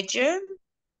telemarketing agent.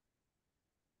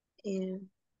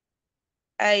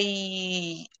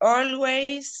 I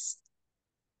always,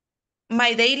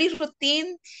 my daily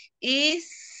routine is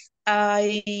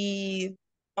I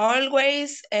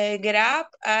always get up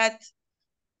at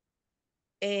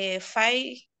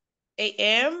 5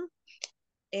 a.m.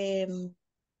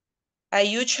 I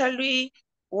usually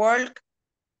work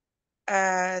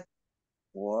at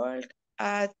work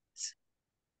at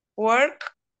work.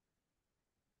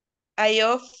 I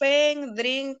often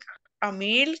drink a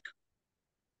milk.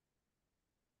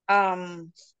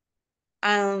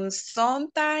 And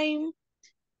sometimes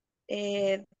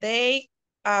take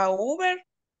a Uber.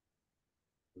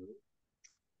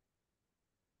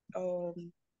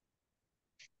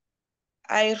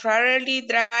 I rarely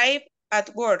drive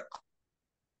at work.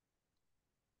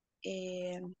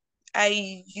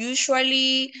 I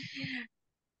usually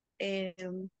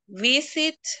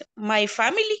visit my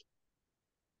family.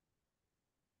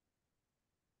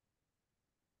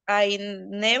 I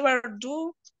never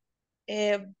do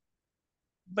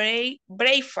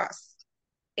breakfast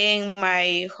in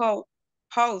my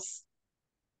house.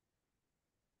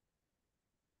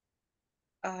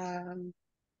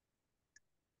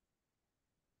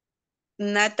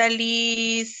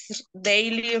 Natalie's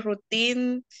daily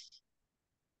routine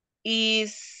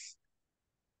is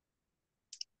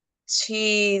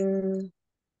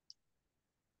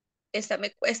esta me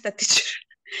cuesta, teacher.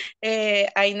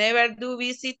 I never do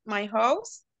visit my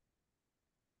house.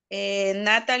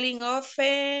 Natalie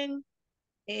often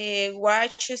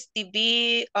watches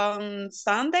TV on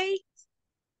Sunday.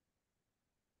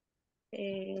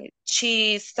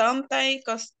 She sometimes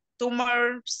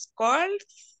customers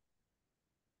calls.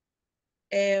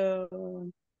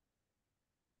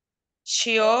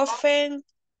 She often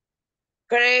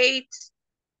creates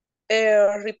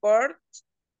reports.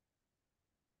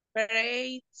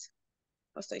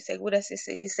 No estoy segura si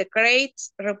se dice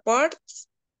creates reports.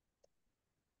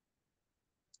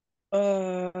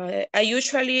 I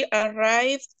usually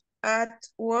arrive at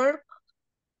work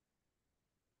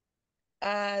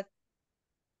at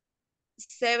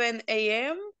 7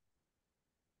 a.m.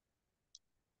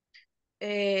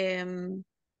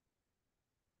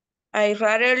 I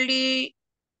rarely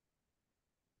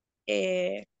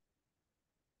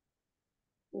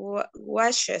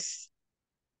watches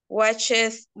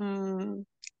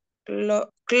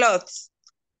clothes.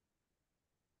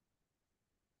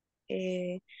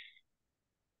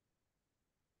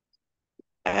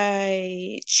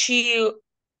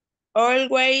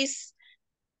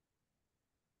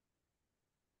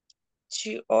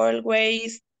 She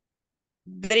always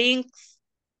drinks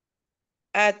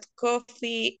at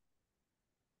coffee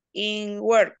in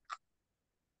work.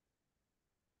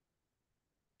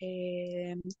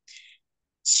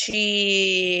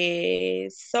 She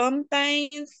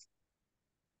sometimes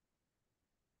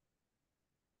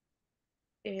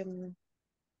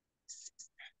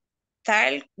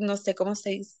no sé cómo se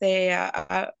dice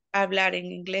hablar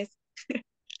en inglés.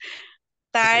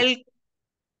 Tal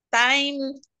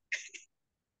time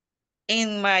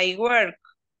in my work.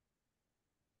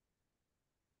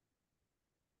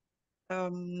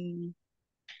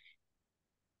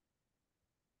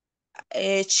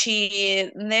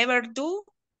 She never do.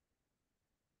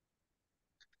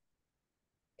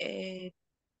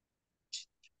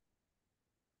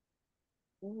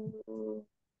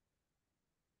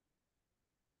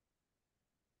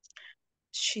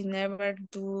 She never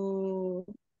do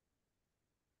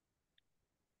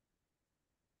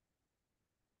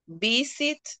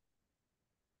visit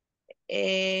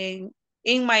in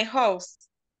my house.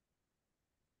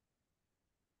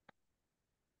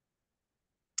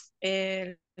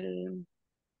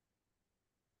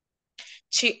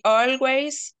 She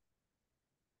always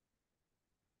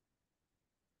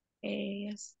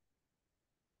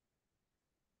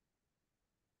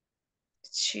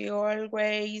she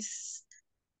always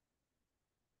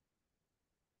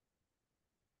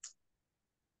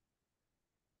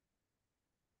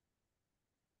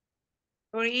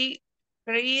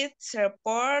creates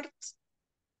reports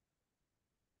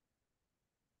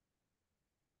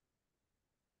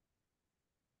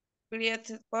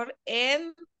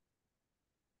and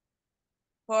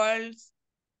calls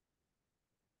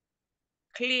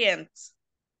clients.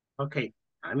 Okay,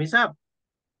 time is up.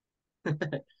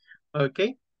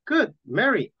 Okay, good,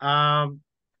 Mary.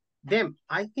 Then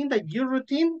I think that your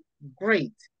routine,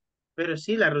 great. Pero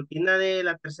sí, la rutina de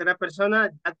la tercera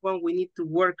persona, that one we need to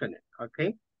work on it,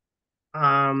 okay?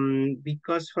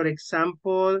 Because for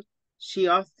example, she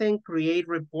often create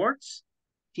reports.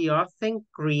 She often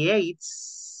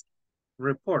creates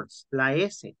reports, la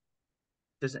S.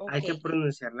 Entonces hay que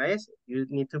pronunciar la S. You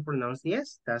need to pronounce the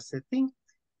S, that's the thing,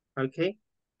 okay?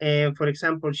 And for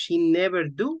example, she never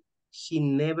do, she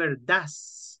never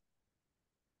does.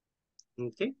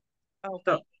 Okay.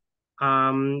 So,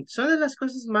 son de las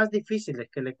cosas más difíciles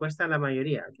que le cuesta a la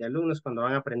mayoría de alumnos cuando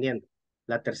van aprendiendo.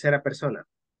 La tercera persona.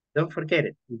 Don't forget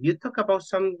it. If you talk about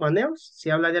someone else, si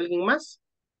habla de alguien más,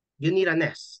 You need an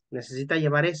S. Necesita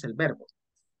llevar S el verbo.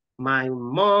 My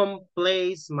mom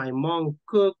plays, my mom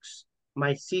cooks,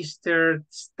 my sister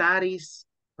studies,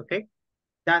 okay?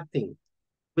 That thing.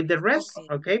 With the rest,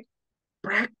 okay?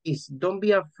 Practice, don't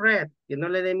be afraid. Que no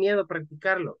le dé miedo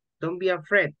practicarlo. Don't be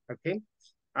afraid, okay?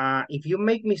 If you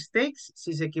make mistakes,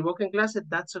 si se equivoca en clase,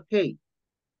 that's okay.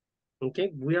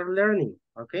 Okay, we are learning,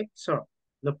 okay? So,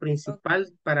 lo principal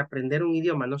para aprender un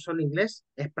idioma, no solo inglés,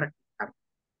 es practicar.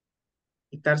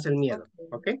 Quitarse el miedo,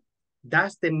 okay?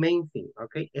 That's the main thing,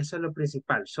 okay? Eso es lo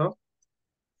principal. So,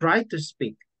 try to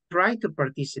speak, try to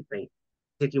participate.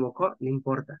 Se equivocó, no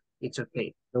importa. It's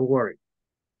okay, don't worry.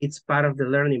 It's part of the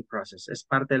learning process. Es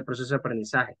parte del proceso de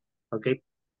aprendizaje, okay?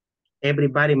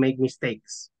 Everybody make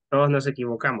mistakes. Todos nos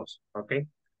equivocamos, okay?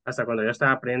 Hasta cuando yo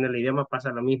estaba aprendiendo el idioma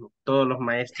pasa lo mismo. Todos los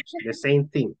maestros, the same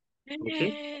thing,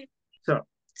 okay? So,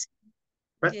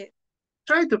 but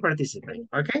try to participate,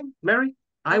 okay? Mary,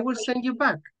 I will send you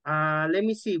back. Let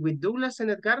me see, with Douglas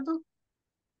and Edgardo?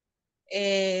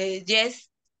 Yes.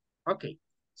 Okay,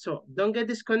 so don't get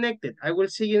disconnected. I will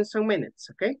see you in some minutes,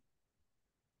 okay?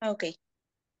 Okay.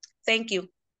 Thank you.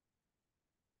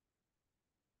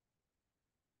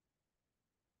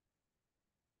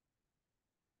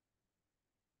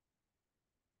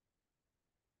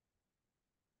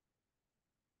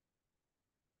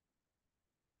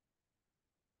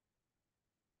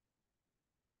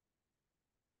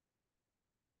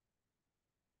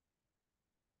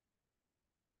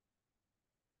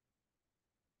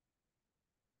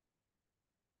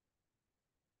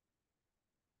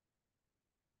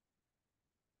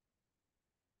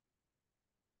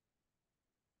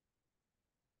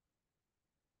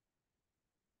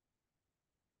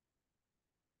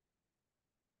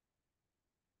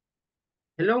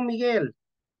 Hello, Miguel.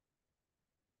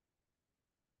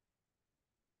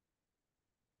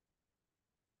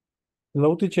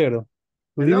 Hello, teacher. Good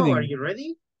Hello, evening. are you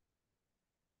ready?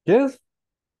 Yes.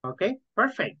 Okay,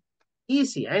 perfect.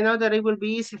 Easy. I know that it will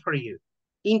be easy for you.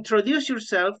 Introduce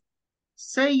yourself,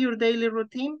 say your daily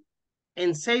routine,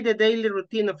 and say the daily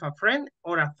routine of a friend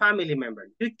or a family member.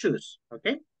 You choose,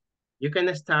 okay? You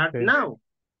can start Okay. now.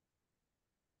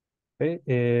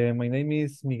 Okay. My name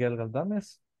is Miguel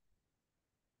Galdames.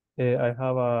 I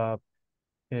have a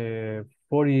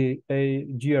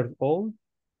 48 years old.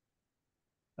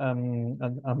 I am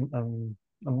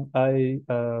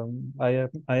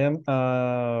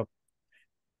a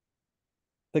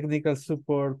technical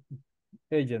support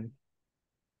agent.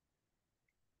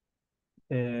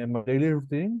 My daily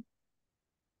routine,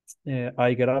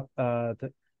 I get up at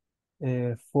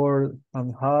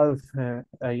 4:30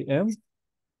 a.m.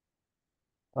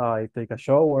 I take a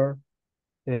shower.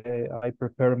 I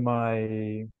prepare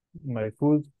my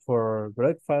food for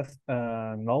breakfast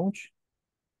and lunch.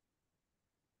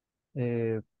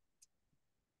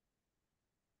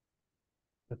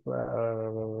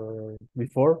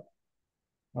 Before,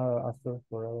 after,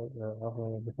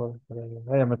 before,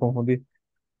 ya me confundí.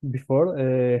 Before,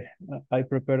 I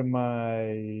prepare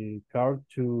my car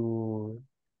to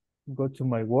go to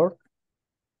my work.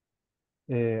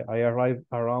 I arrive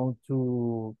around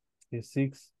to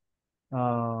 6,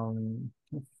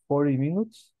 40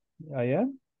 minutes I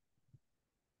am.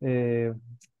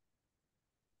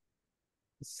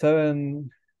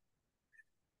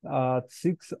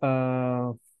 6,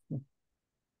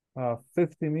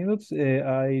 50 minutes,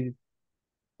 I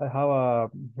have a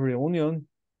reunion,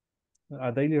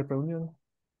 a daily reunion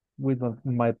with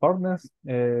my partners.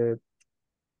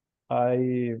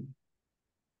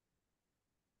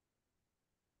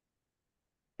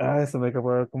 Se me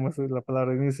acabó cómo es la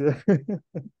palabra inicio.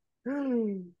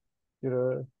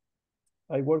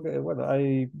 I work,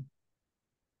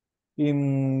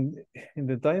 in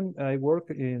the time I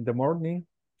work in the morning,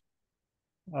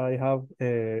 I have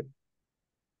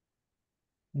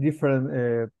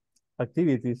different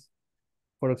activities.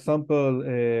 For example,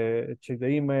 check the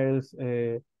emails,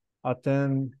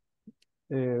 attend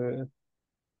the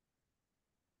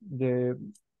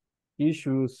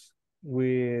issues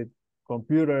with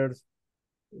computers,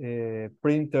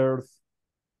 printers,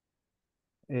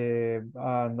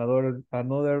 another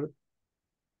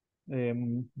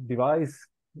device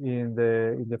in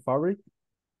the fabric.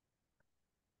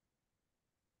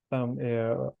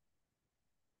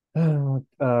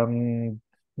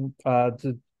 At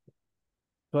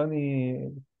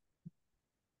 20,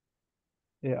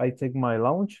 I take my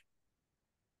lunch.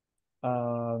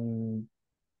 In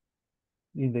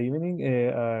the evening,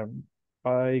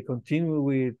 I continue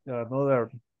with another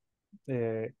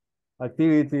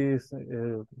activities,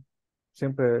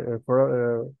 siempre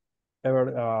forever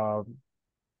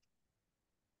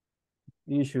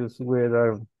issues with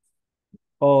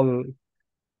all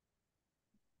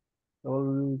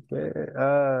all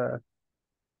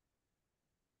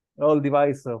all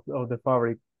device of the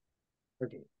fabric.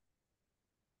 Okay.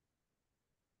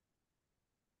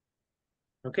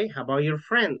 Okay, how about your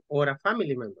friend or a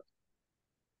family member?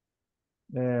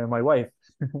 My wife.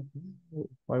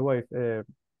 My wife.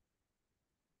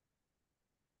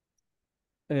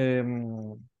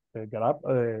 Get up.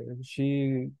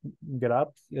 She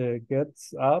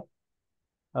gets up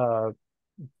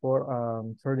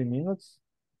for 30 minutes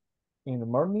in the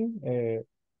morning.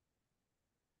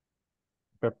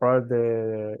 Prepare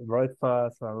the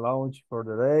breakfast and lunch for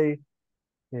the day.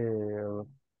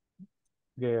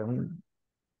 Yeah,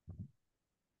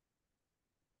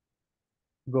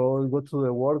 go to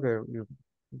the work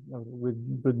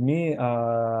with me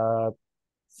at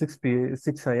 6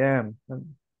 a.m.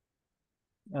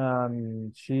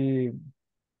 And she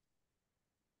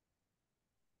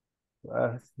se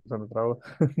me trabó.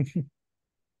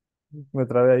 Me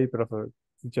trabé ahí, pero fue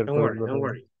Don't worry, don't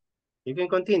worry. You can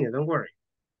continue, don't worry.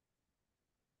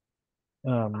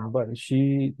 But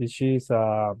she's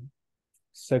a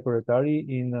secretary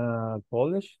in a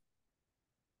college.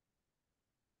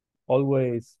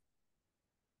 Always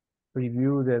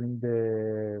review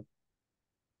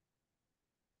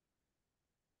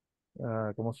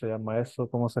 ¿cómo se llama eso?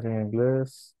 ¿Cómo sería en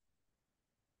inglés?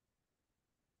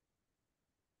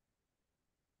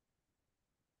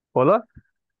 Hola.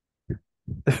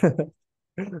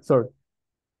 Sorry.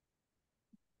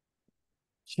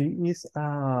 She is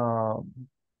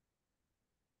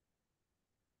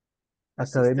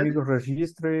academic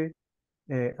registry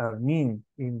admin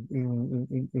in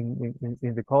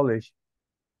the college.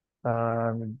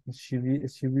 She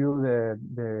view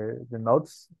the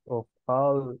notes of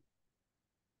all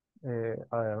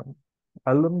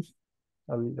alums,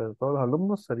 todos los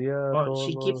alumnos sería Oh, todos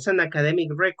she los keeps an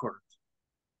academic record.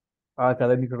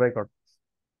 academic record.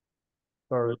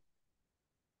 Sorry.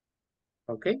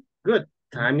 Okay, good.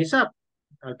 Time is up.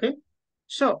 Okay,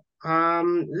 so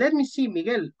let me see,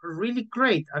 Miguel. Really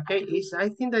great. Okay, I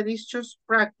think that it's just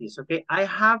practice. Okay, I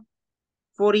have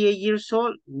 48 years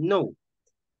old. No.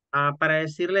 Para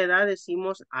decir la edad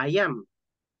decimos I am.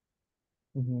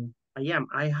 I am.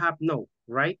 I have no,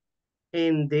 right?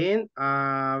 And then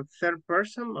third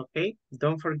person, okay,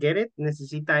 don't forget it.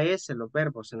 Necesita S los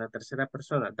verbos en la tercera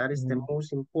persona. That is the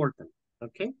most important,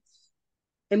 okay?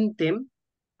 And then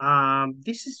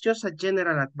this is just a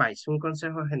general advice, un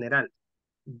consejo general.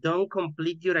 Don't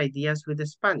complete your ideas with the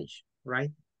Spanish,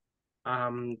 right?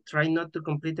 Try not to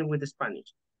complete them with the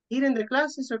Spanish. Here in the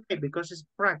class is okay because it's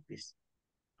practice.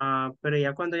 Pero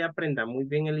ya cuando ya aprenda muy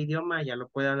bien el idioma, ya lo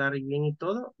puede hablar bien y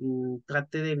todo,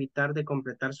 trate de evitar de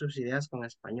completar sus ideas con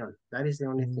español. That is the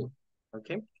only thing,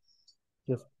 okay?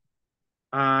 Yes.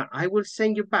 I will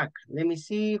send you back. Let me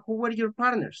see, who were your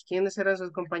partners? ¿Quiénes eran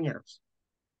sus compañeros?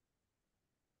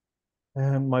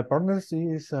 My partners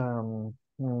is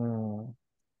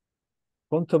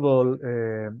countable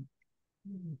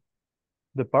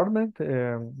department.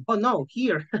 Oh, no,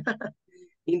 here.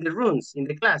 In the rooms, in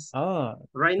the class.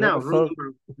 Right now, room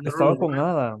con number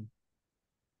Adam.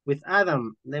 With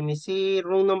Adam. Let me see,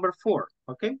 room number 4,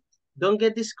 okay? Don't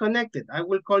get disconnected. I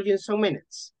will call you in some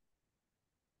minutes.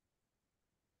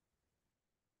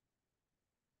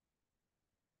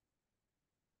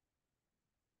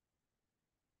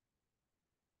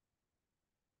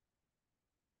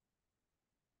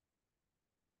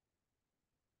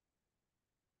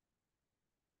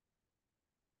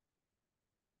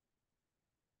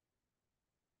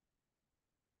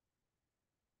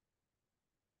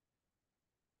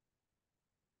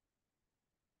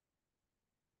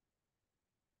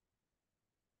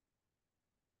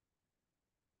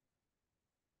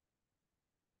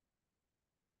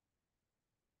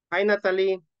 Hi,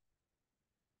 Natalie.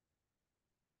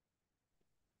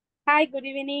 Hi, good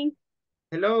evening.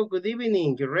 Hello, good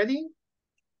evening. You ready?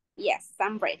 Yes,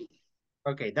 I'm ready.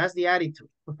 Okay, that's the attitude.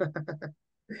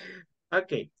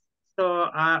 Okay,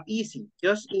 so easy.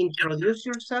 Just introduce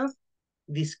yourself,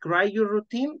 describe your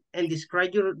routine, and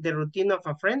describe the routine of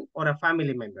a friend or a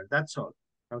family member. That's all.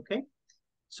 Okay,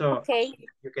 so Okay.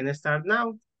 you can start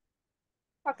now.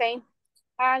 Okay.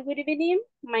 Good evening.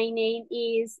 My name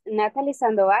is Natalie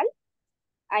Sandoval.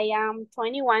 I am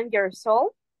 21 years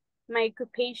old. My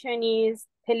occupation is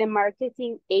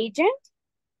telemarketing agent.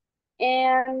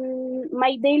 And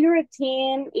my daily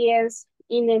routine is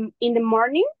in the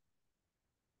morning.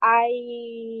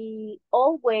 I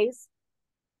always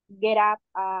get up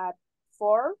at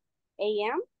 4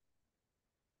 a.m.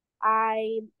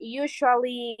 I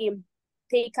usually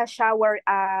take a shower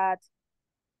at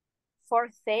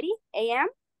 4:30 a.m.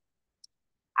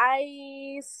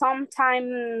 I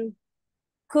sometimes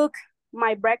cook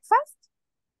my breakfast,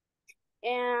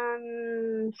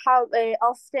 and how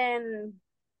often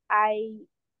I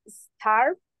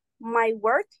start my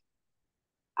work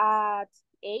at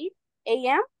 8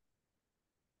 a.m.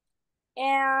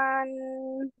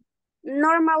 and I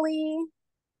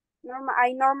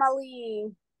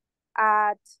normally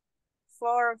at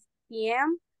 4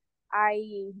 p.m.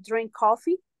 I drink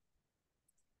coffee,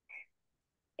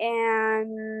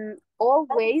 and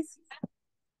always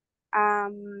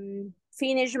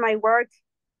finish my work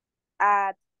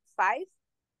at 5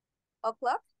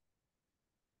 o'clock,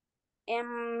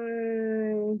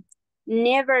 and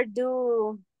never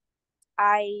do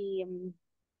I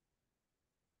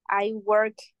I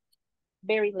work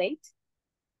very late.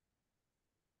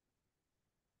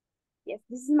 Yes,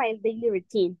 this is my daily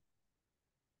routine.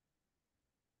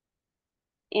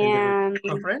 And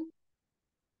friend?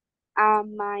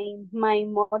 My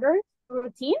mother's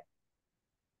routine.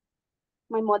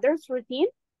 My mother's routine.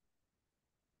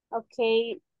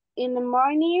 Okay, in the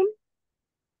morning,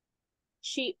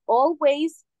 she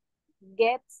always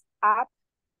gets up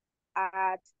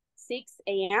at 6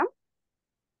 a.m.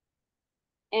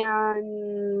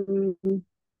 and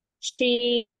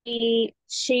she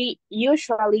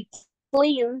usually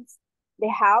cleans the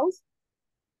house.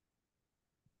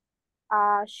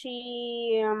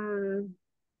 She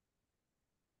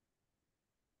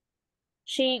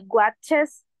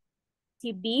watches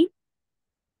TV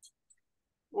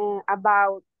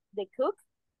about the cook,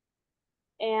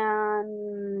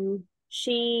 and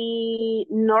she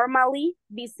normally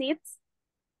visits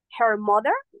her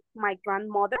mother, my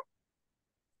grandmother,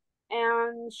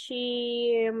 and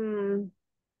she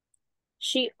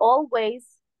always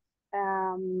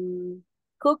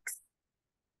cooks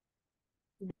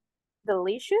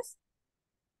delicious,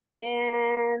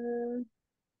 and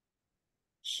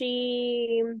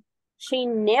she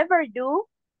never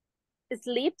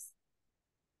sleeps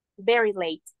very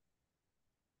late.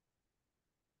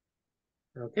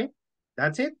 Okay,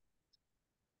 that's it?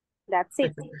 That's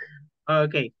it.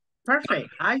 Okay,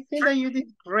 perfect. I think that you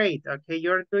did great. Okay,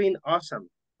 you're doing awesome,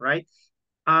 right?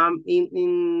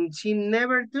 In she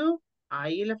never do,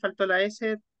 ahí le faltó la S,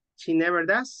 she never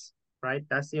does, right?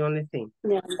 That's the only thing.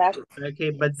 Yeah, that's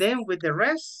okay, but then with the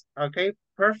rest, okay,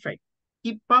 perfect.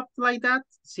 Keep up like that,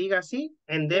 siga así,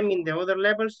 and then in the other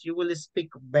levels, you will speak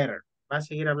better. Vas a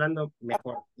seguir hablando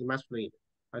mejor y más fluido,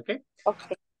 okay?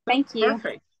 Okay, thank you.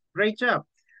 Perfect, great job.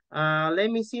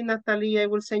 Let me see, Natalie, I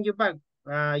will send you back.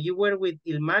 You were with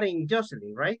Ilmar and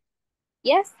Jocelyn, right?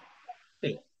 Yes.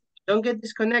 Okay, don't get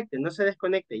disconnected, no se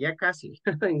desconecte, ya casi,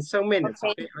 in some minutes,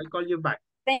 Okay. okay? I'll call you back.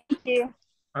 Thank you.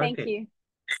 Thank Okay. you.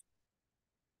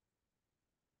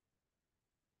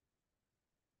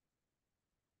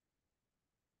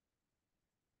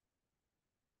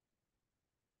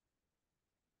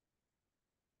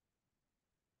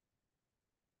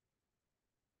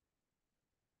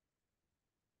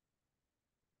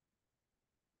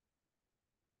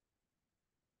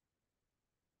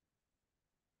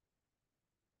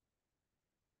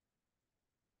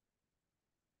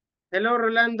 Hello,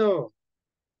 Rolando.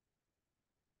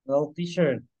 Hello,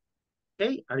 teacher.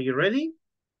 Okay, are you ready?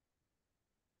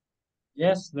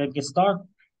 Yes, let's get start.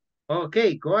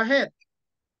 Okay, go ahead.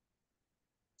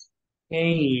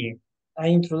 Hey, I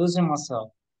introduce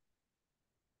myself.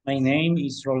 My name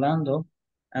is Rolando.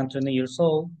 I'm 20 years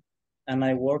old, and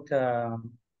I work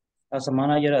as a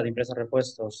manager at Empresa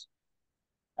Repuestos.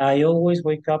 I always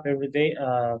wake up every day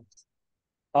at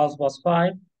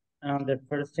 5:30, and the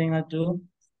first thing I do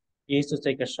is to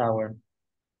take a shower.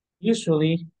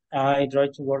 Usually, I try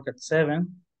to work at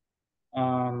 7.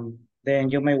 Then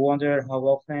you may wonder how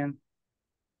often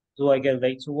do I get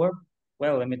late to work?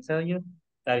 Well, let me tell you,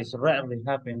 that is rarely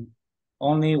happen,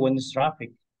 only when it's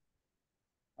traffic.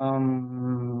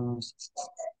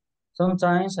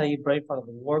 Sometimes I break for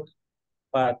the work,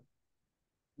 but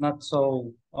not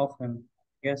so often, I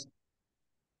guess.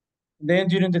 Then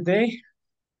during the day,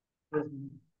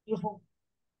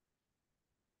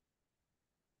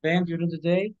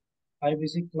 I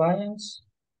visit clients.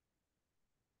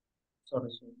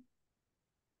 Sorry.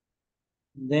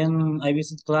 Then I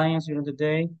visit clients during the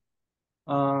day.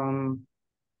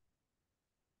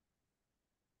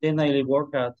 Then I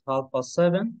work at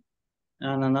 7:30,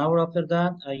 and an hour after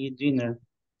that, I eat dinner.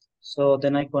 So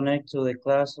then I connect to the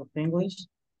class of English,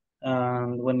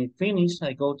 and when it finishes,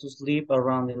 I go to sleep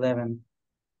around 11.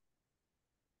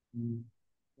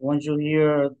 Want you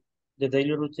hear the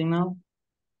daily routine now?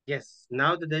 Yes,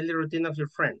 now the daily routine of your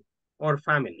friend or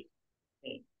family.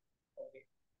 Okay.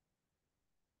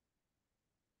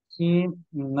 See,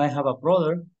 I have a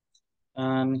brother,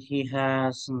 and he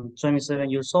has 27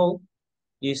 years old.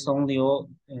 He's only I'll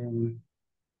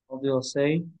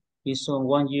say he's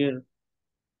 1 year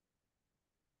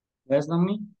less than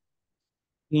me.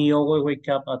 He always wake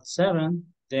up at 7,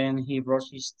 then he brush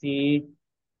his teeth.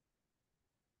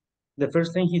 The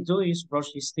first thing he do is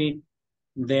brush his teeth,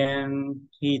 then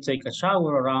he take a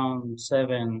shower around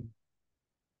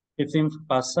 7:15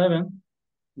 past 7.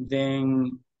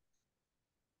 Then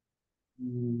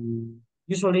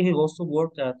usually he goes to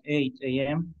work at 8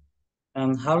 a.m.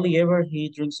 and hardly ever he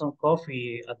drinks some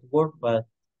coffee at work, but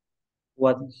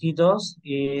what he does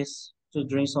is to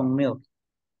drink some milk.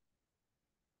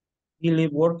 He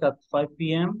leave work at 5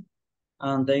 p.m.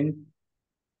 and then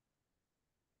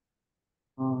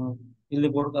he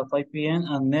leave work at 5 p.m.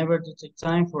 and never to take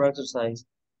time for exercise.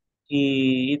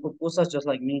 He eat pupusas just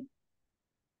like me.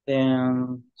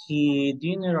 Then he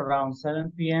dinner around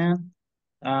 7 p.m.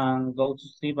 and go to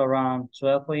sleep around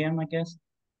 12 a.m. I guess.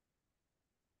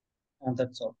 And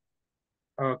that's all.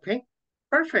 Okay,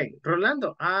 perfect.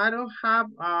 Rolando, I don't have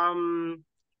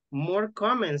more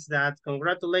comments that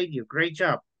congratulate you. Great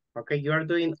job. Okay, you are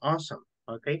doing awesome.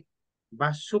 Okay,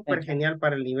 va súper genial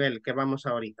para el nivel que vamos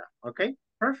ahorita. Okay,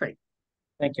 perfect.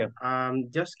 Thank you.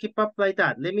 Just keep up like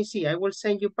that. Let me see. I will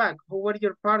send you back. Who were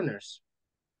your partners?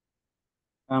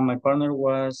 My partner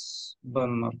were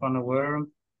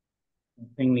I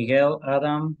think Miguel,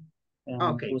 Adam, and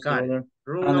Okay, who's the got it. other?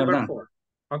 Rule And number Hernan. 4.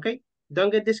 Okay,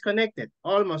 don't get disconnected.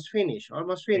 Almost finished.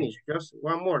 Almost finished. Just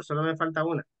one more. Solo me falta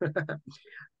una.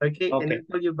 Okay, and Okay. I'll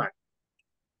call you back.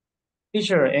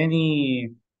 Teacher,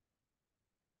 any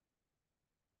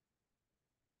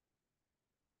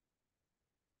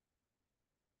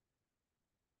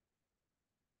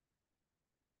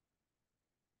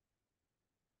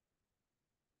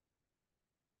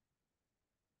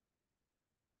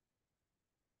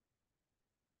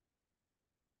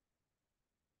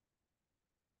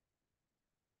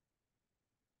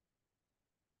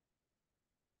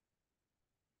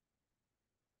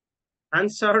I'm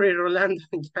sorry, Rolando.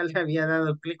 Ya le había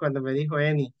dado clic cuando me dijo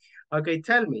any. Okay,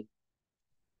 tell me.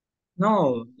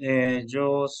 No,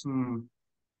 just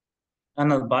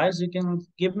an advice you can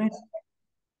give me?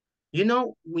 You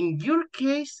know, in your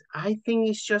case, I think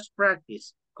it's just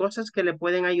practice. Cosas que le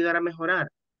pueden ayudar a mejorar.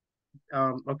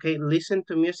 Okay, listen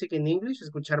to music in English,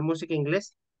 escuchar música en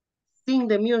inglés. Sing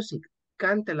the music,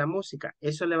 cante la música.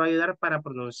 Eso le va a ayudar para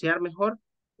pronunciar mejor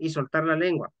y soltar la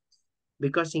lengua.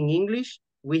 Because in English,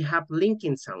 we have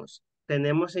linking sounds.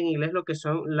 Tenemos en inglés lo que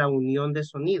son la unión de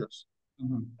sonidos.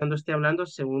 Cuando esté hablando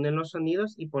se unen los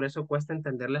sonidos y por eso cuesta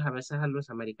entenderles a veces a los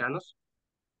americanos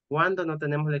cuando no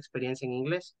tenemos la experiencia en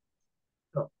inglés.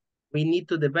 So, we need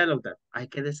to develop that. Hay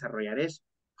que desarrollar eso.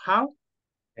 How?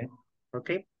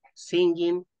 Okay.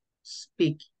 Singing,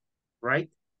 speaking, right?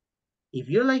 If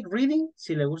you like reading,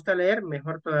 si le gusta leer,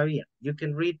 mejor todavía. You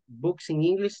can read books in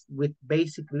English with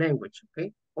basic language,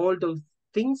 okay? All those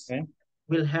things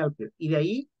will help you. Y de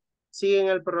ahí, siguen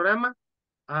el programa.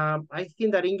 I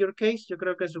think that in your case, yo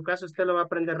creo que en su caso usted lo va a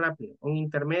aprender rápido. Un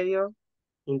intermedio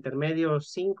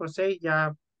 5 o 6,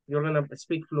 ya you're going to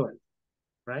speak fluent,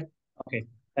 right? Okay,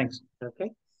 thanks.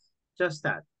 Okay, just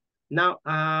that. Now,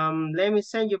 let me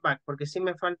send you back, porque sí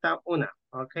me falta una,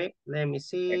 okay? Let me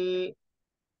see.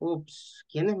 Oops,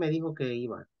 ¿quiénes me dijo que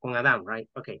iba? Con Adam, right?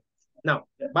 Okay, now,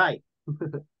 bye.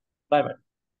 Bye-bye.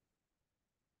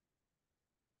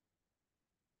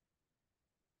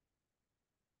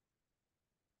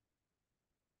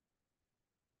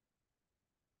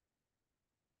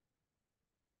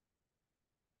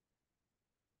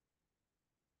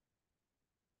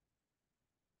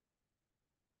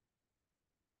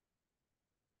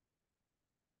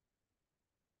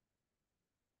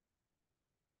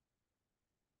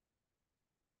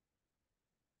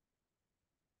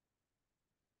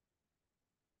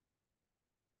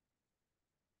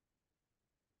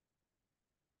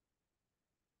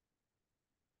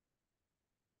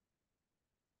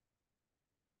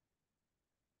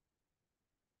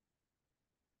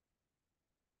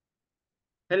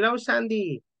 Hello,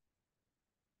 Sandy.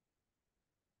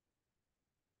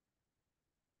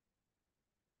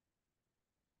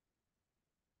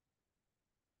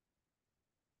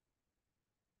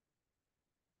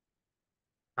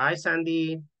 Hi,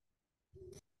 Sandy.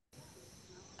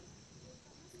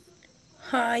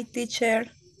 Hi, teacher.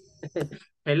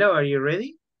 Hello, are you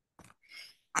ready?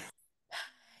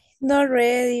 Not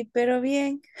ready, pero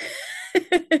bien.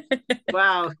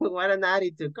 Wow, what an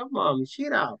attitude. Come on,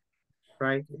 cheer up,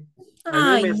 right?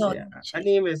 Ay, no,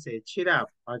 Anímese, cheer up,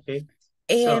 okay?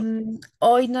 So,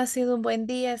 hoy no ha sido un buen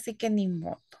día, así que ni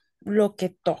modo, lo que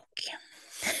toque.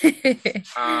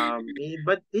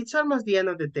 But it's almost the end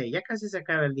of the day. Ya casi se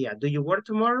acaba el día. Do you work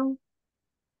tomorrow?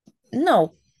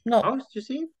 No, no, Oh, you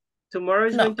see? Tomorrow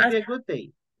is no. going to be a good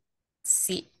day.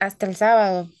 Sí, hasta el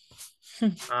sábado.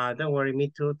 Don't worry, me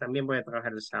too. También voy a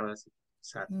trabajar el sábado.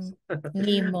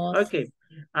 Ni modo. Okay.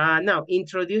 Now,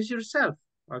 introduce yourself.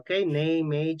 Okay,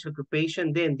 name, age,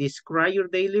 occupation, then describe your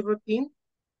daily routine,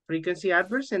 frequency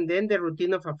adverbs, and then the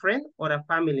routine of a friend or a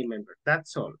family member.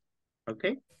 That's all.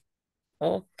 Okay?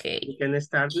 Okay. You can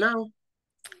start now.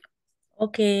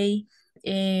 Okay.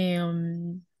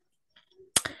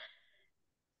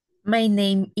 My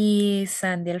name is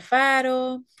Sandy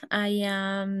Alfaro. I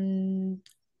am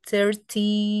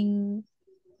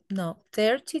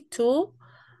 32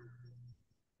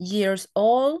 years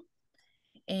old.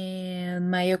 And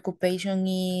my occupation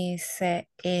is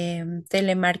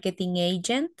telemarketing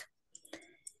agent.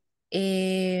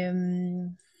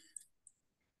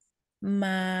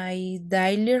 My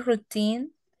daily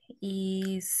routine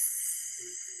is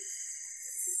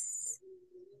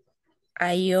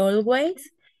I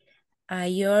always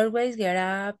get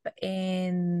up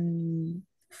in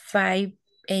 5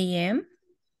 a.m.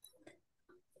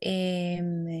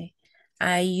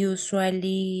 I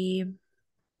usually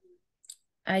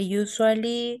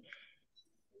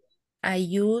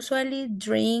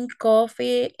drink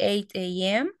coffee 8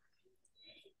 a.m.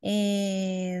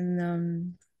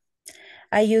 and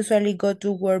I usually go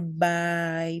to work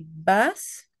by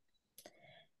bus.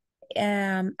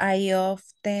 I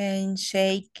often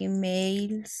check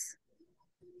emails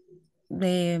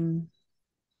en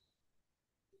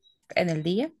el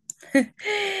día.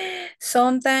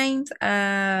 Sometimes,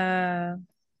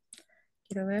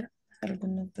 quiero ver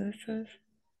algunos de esos.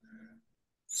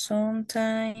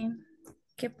 Sometimes,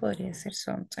 ¿qué podría ser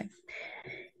sometimes?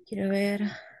 Quiero ver.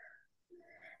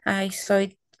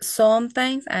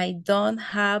 Sometimes I don't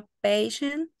have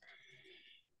patience.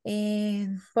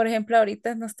 Por ejemplo,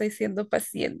 ahorita no estoy siendo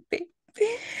paciente.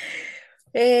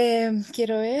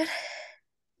 Quiero ver.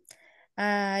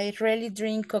 I really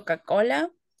drink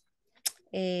Coca-Cola.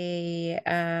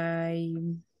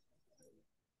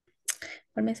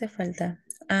 ¿Cuál me hace falta?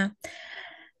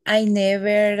 I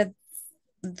never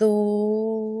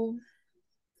do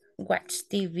watch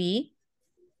TV.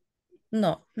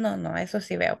 No, eso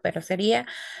sí veo, pero sería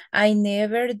I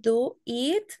never do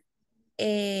eat.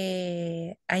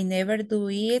 I never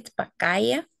do eat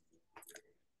pacaya.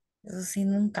 Eso sí,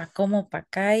 nunca como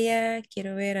pacaya.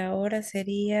 Quiero ver ahora,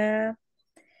 sería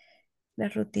la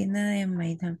rutina de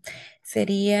Maida.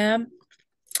 Sería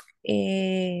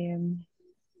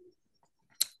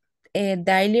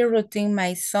daily routine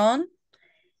my son.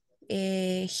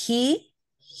 He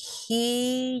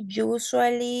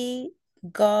usually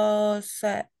goes,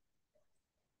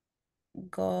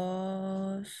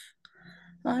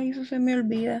 ay, eso se me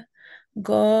olvida.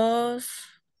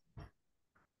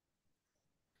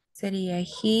 Sería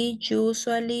he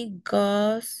usually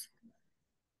goes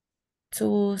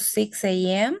to 6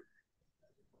 a.m.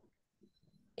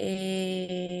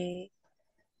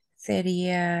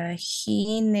 Sería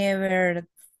he never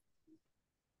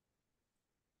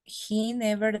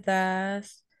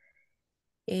does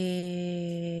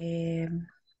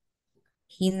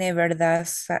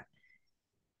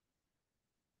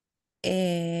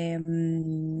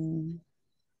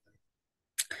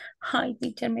ay,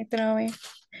 teacher, me trabé.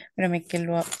 Espérame que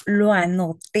lo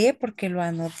anoté porque lo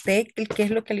anoté, qué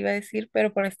es lo que le iba a decir,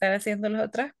 pero por estar haciendo las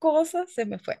otras cosas se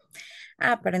me fue.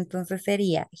 Pero entonces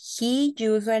sería, he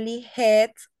usually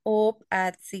heads up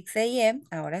at 6 a.m.,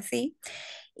 ahora sí,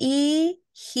 y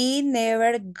he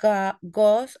never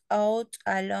goes out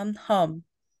alone home.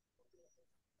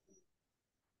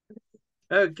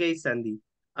 Okay, Sandy.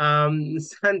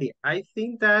 Sandy, I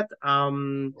think that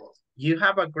you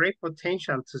have a great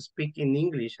potential to speak in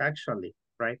English, actually,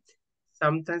 right?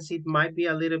 Sometimes it might be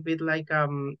a little bit like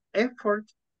effort,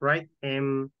 right?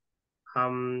 And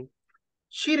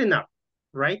cheating up,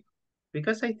 right?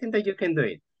 Because I think that you can do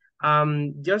it.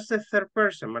 Just the third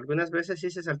person. Algunas veces sí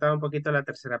se saltaba un poquito la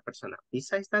tercera persona.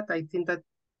 Besides that, I think that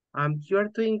you are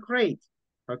doing great.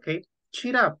 Okay,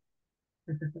 cheat up.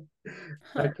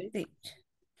 Okay.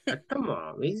 Come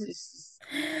on, it's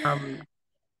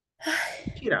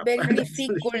cheat up. Very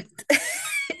difficult.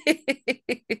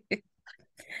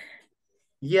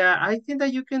 Yeah, I think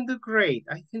that you can do great.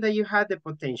 I think that you have the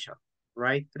potential,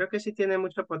 right? Creo que sí tiene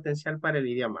mucho potencial para el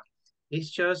idioma. It's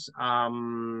just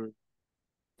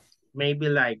maybe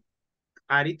like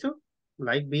attitude,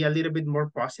 like be a little bit more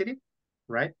positive,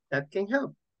 right? That can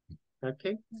help.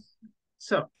 Okay.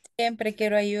 So siempre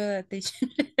quiero ayuda, teacher.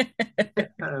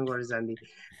 don't worry, Sandy.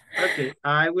 Okay,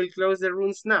 I will close the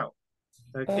rooms now.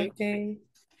 Okay. Okay.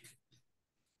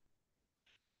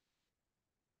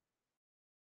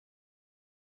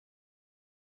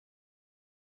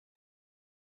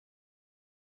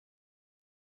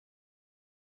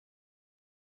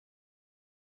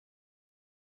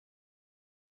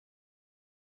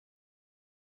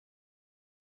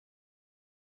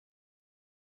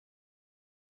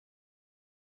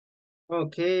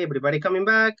 Okay, everybody coming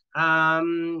back.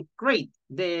 Great.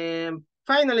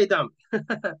 Finally done.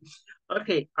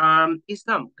 Okay, it's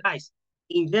done, guys.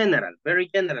 In general, very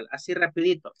general, así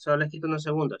rapidito, solo les quito unos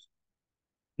segundos.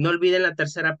 No olviden la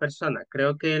tercera persona.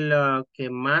 Creo que lo que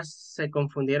más se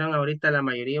confundieron ahorita la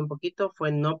mayoría un poquito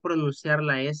fue no pronunciar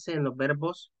la S en los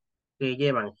verbos que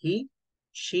llevan he,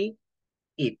 she,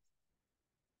 it.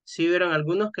 Sí hubieron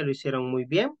algunos que lo hicieron muy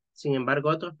bien, sin embargo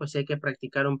otros pues sí hay que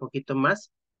practicar un poquito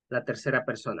más la tercera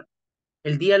persona.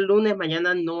 El día lunes,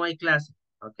 mañana no hay clase,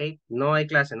 ¿ok? No hay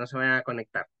clase, no se vayan a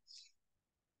conectar.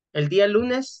 El día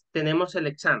lunes tenemos el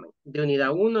examen de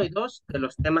unidad 1 y 2 de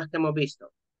los temas que hemos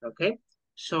visto, ¿ok?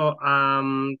 So,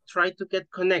 try to get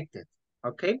connected,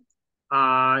 ¿ok?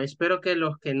 Espero que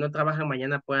los que no trabajan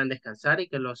mañana puedan descansar y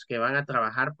que los que van a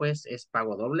trabajar pues es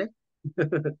pago doble.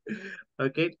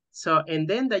 Okay, so, and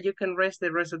then that you can rest the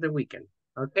rest of the weekend,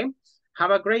 okay?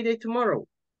 Have a great day tomorrow.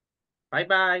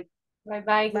 Bye-bye.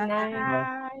 Bye-bye, good night.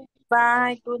 Bye.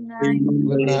 Bye, good night.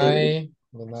 Good night.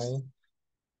 Good night.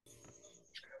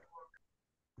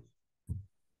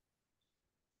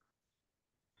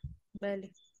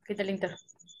 Vale, ¿qué tal, Inter?